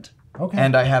movement. Okay.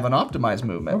 And I have an optimized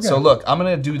movement. Okay. So look, I'm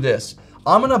going to do this.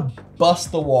 I'm going to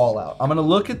bust the wall out. I'm going to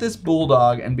look at this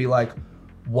bulldog and be like,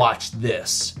 watch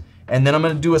this. And then I'm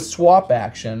going to do a swap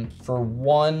action for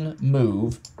 1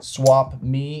 move. Swap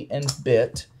me and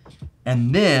Bit.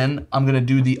 And then I'm going to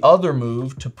do the other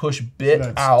move to push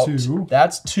Bit out. 2.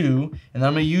 That's 2. And then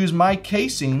I'm going to use my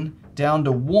casing down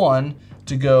to 1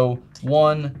 to go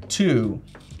 1, 2.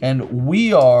 And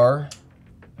we are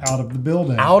out of the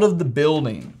building. Out of the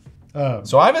building.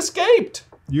 So I've escaped.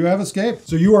 You have escaped.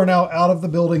 So you are now out of the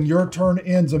building. Your turn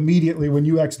ends immediately when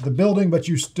you exit the building, but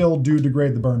you still do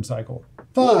degrade the burn cycle.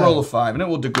 5. We'll roll a 5, and it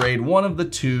will degrade one of the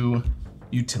 2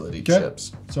 utility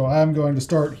chips. So I'm going to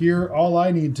start here. All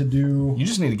I need to do... You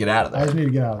just need to get out of there. I just need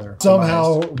to get out of there.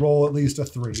 Somehow roll at least a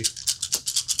 3.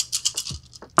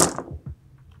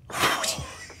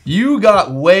 You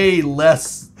got way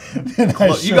less. than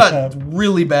I should you got have.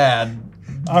 Really bad.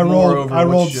 I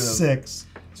rolled 6.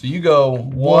 So you go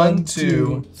 1,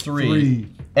 2, 3.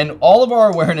 And all of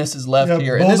our awareness is left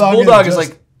here. And this bulldog is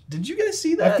like, did you guys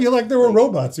see that? I feel like there were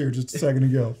robots here just a second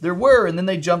ago. There were, and then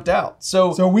they jumped out.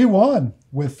 So we won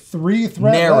with 3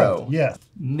 threat left. Yes.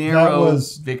 Narrow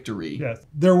victory. Yes.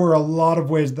 There were a lot of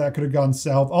ways that could have gone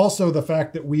south. Also, the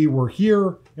fact that we were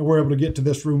here and were able to get to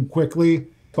this room quickly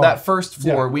That first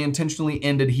floor, we intentionally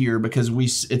ended here because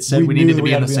it said we needed to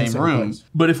be in the same room.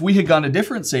 But if we had gone to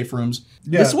different safe rooms,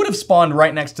 this would have spawned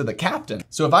right next to the captain.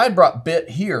 So if I had brought Bit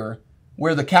here,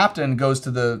 where the captain goes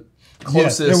to the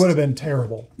closest... Yes, it would have been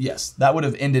terrible. Yes, that would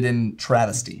have ended in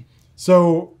travesty.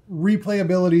 So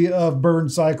replayability of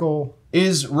Burncycle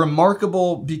is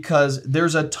remarkable because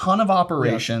there's a ton of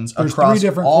operations across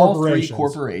all three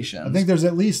corporations. I think there's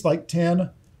at least like 10.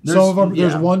 Some of them,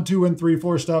 there's 1, 2, and 3,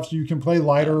 4 stuff, so you can play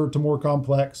lighter to more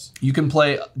complex. You can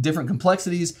play different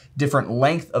complexities, different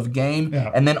length of game,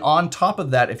 and then on top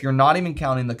of that, if you're not even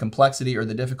counting the complexity or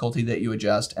the difficulty that you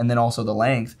adjust, and then also the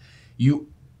length,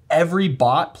 every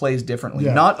bot plays differently,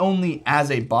 not only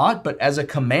as a bot, but as a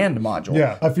command module.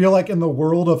 Yeah, I feel like in the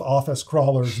world of office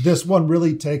crawlers, this one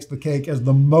really takes the cake as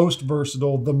the most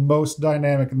versatile, the most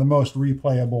dynamic, and the most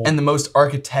replayable. And the most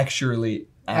architecturally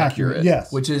accurate.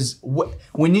 Yes. Which is,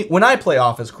 when I play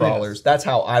office crawlers, that's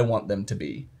how I want them to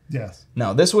be. Yes.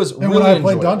 No, this was and really when I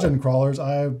play enjoyable. dungeon crawlers,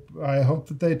 I hope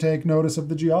that they take notice of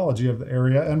the geology of the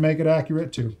area and make it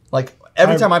accurate too. Like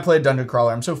every time I play a dungeon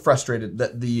crawler, I'm so frustrated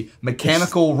that the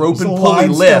mechanical rope and pulley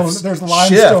lifts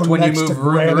shift when you move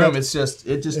room to room. It just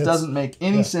doesn't make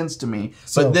any sense to me.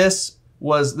 So, but this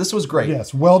was great.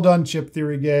 Yes, well done, Chip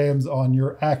Theory Games, on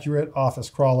your accurate office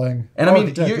crawling. And I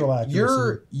mean,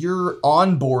 your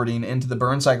onboarding into the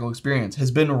Burncycle experience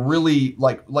has been really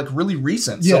really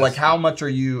recent. Yes. So like, how much are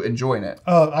you enjoying it?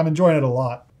 I'm enjoying it a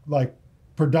lot. Like,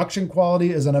 production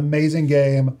quality is an amazing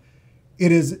game.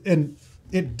 It is, and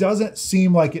it doesn't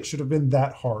seem like it should have been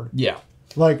that hard. Yeah.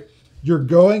 Like, you're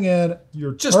going in,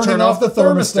 you're just turning off the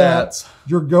thermostat,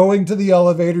 you're going to the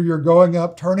elevator, you're going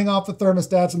up, turning off the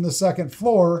thermostats in the second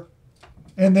floor,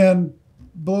 and then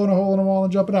blowing a hole in the wall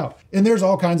and jumping out. And there's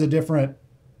all kinds of different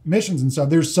missions and stuff.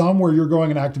 There's some where you're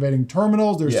going and activating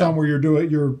terminals. There's some where you're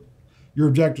doing your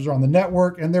objectives are on the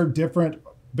network, and they're different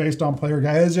based on player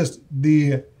guide. It's just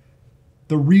the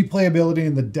replayability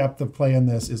and the depth of play in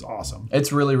this is awesome.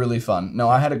 It's really, really fun. No,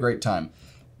 I had a great time.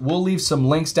 We'll leave some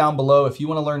links down below. If you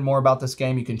want to learn more about this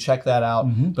game, you can check that out.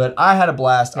 But I had a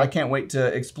blast. I can't wait to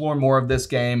explore more of this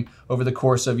game over the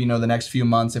course of, the next few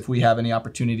months if we have any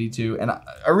opportunity to. And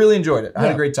I really enjoyed it. I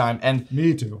had a great time. And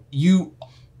me too.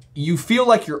 You feel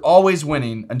like you're always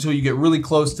winning until you get really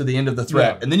close to the end of the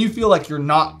threat. And then you feel like you're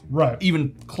not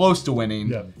even close to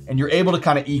winning. And you're able to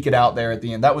kind of eke it out there at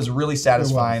the end. That was really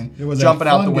satisfying. It was jumping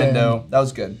out the window. Game. That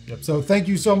was good. So thank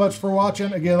you so much for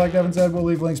watching. Again, like Devin said, we'll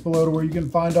leave links below to where you can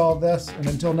find all of this. And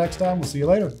until next time, we'll see you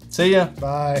later. See ya.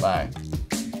 Bye. Bye.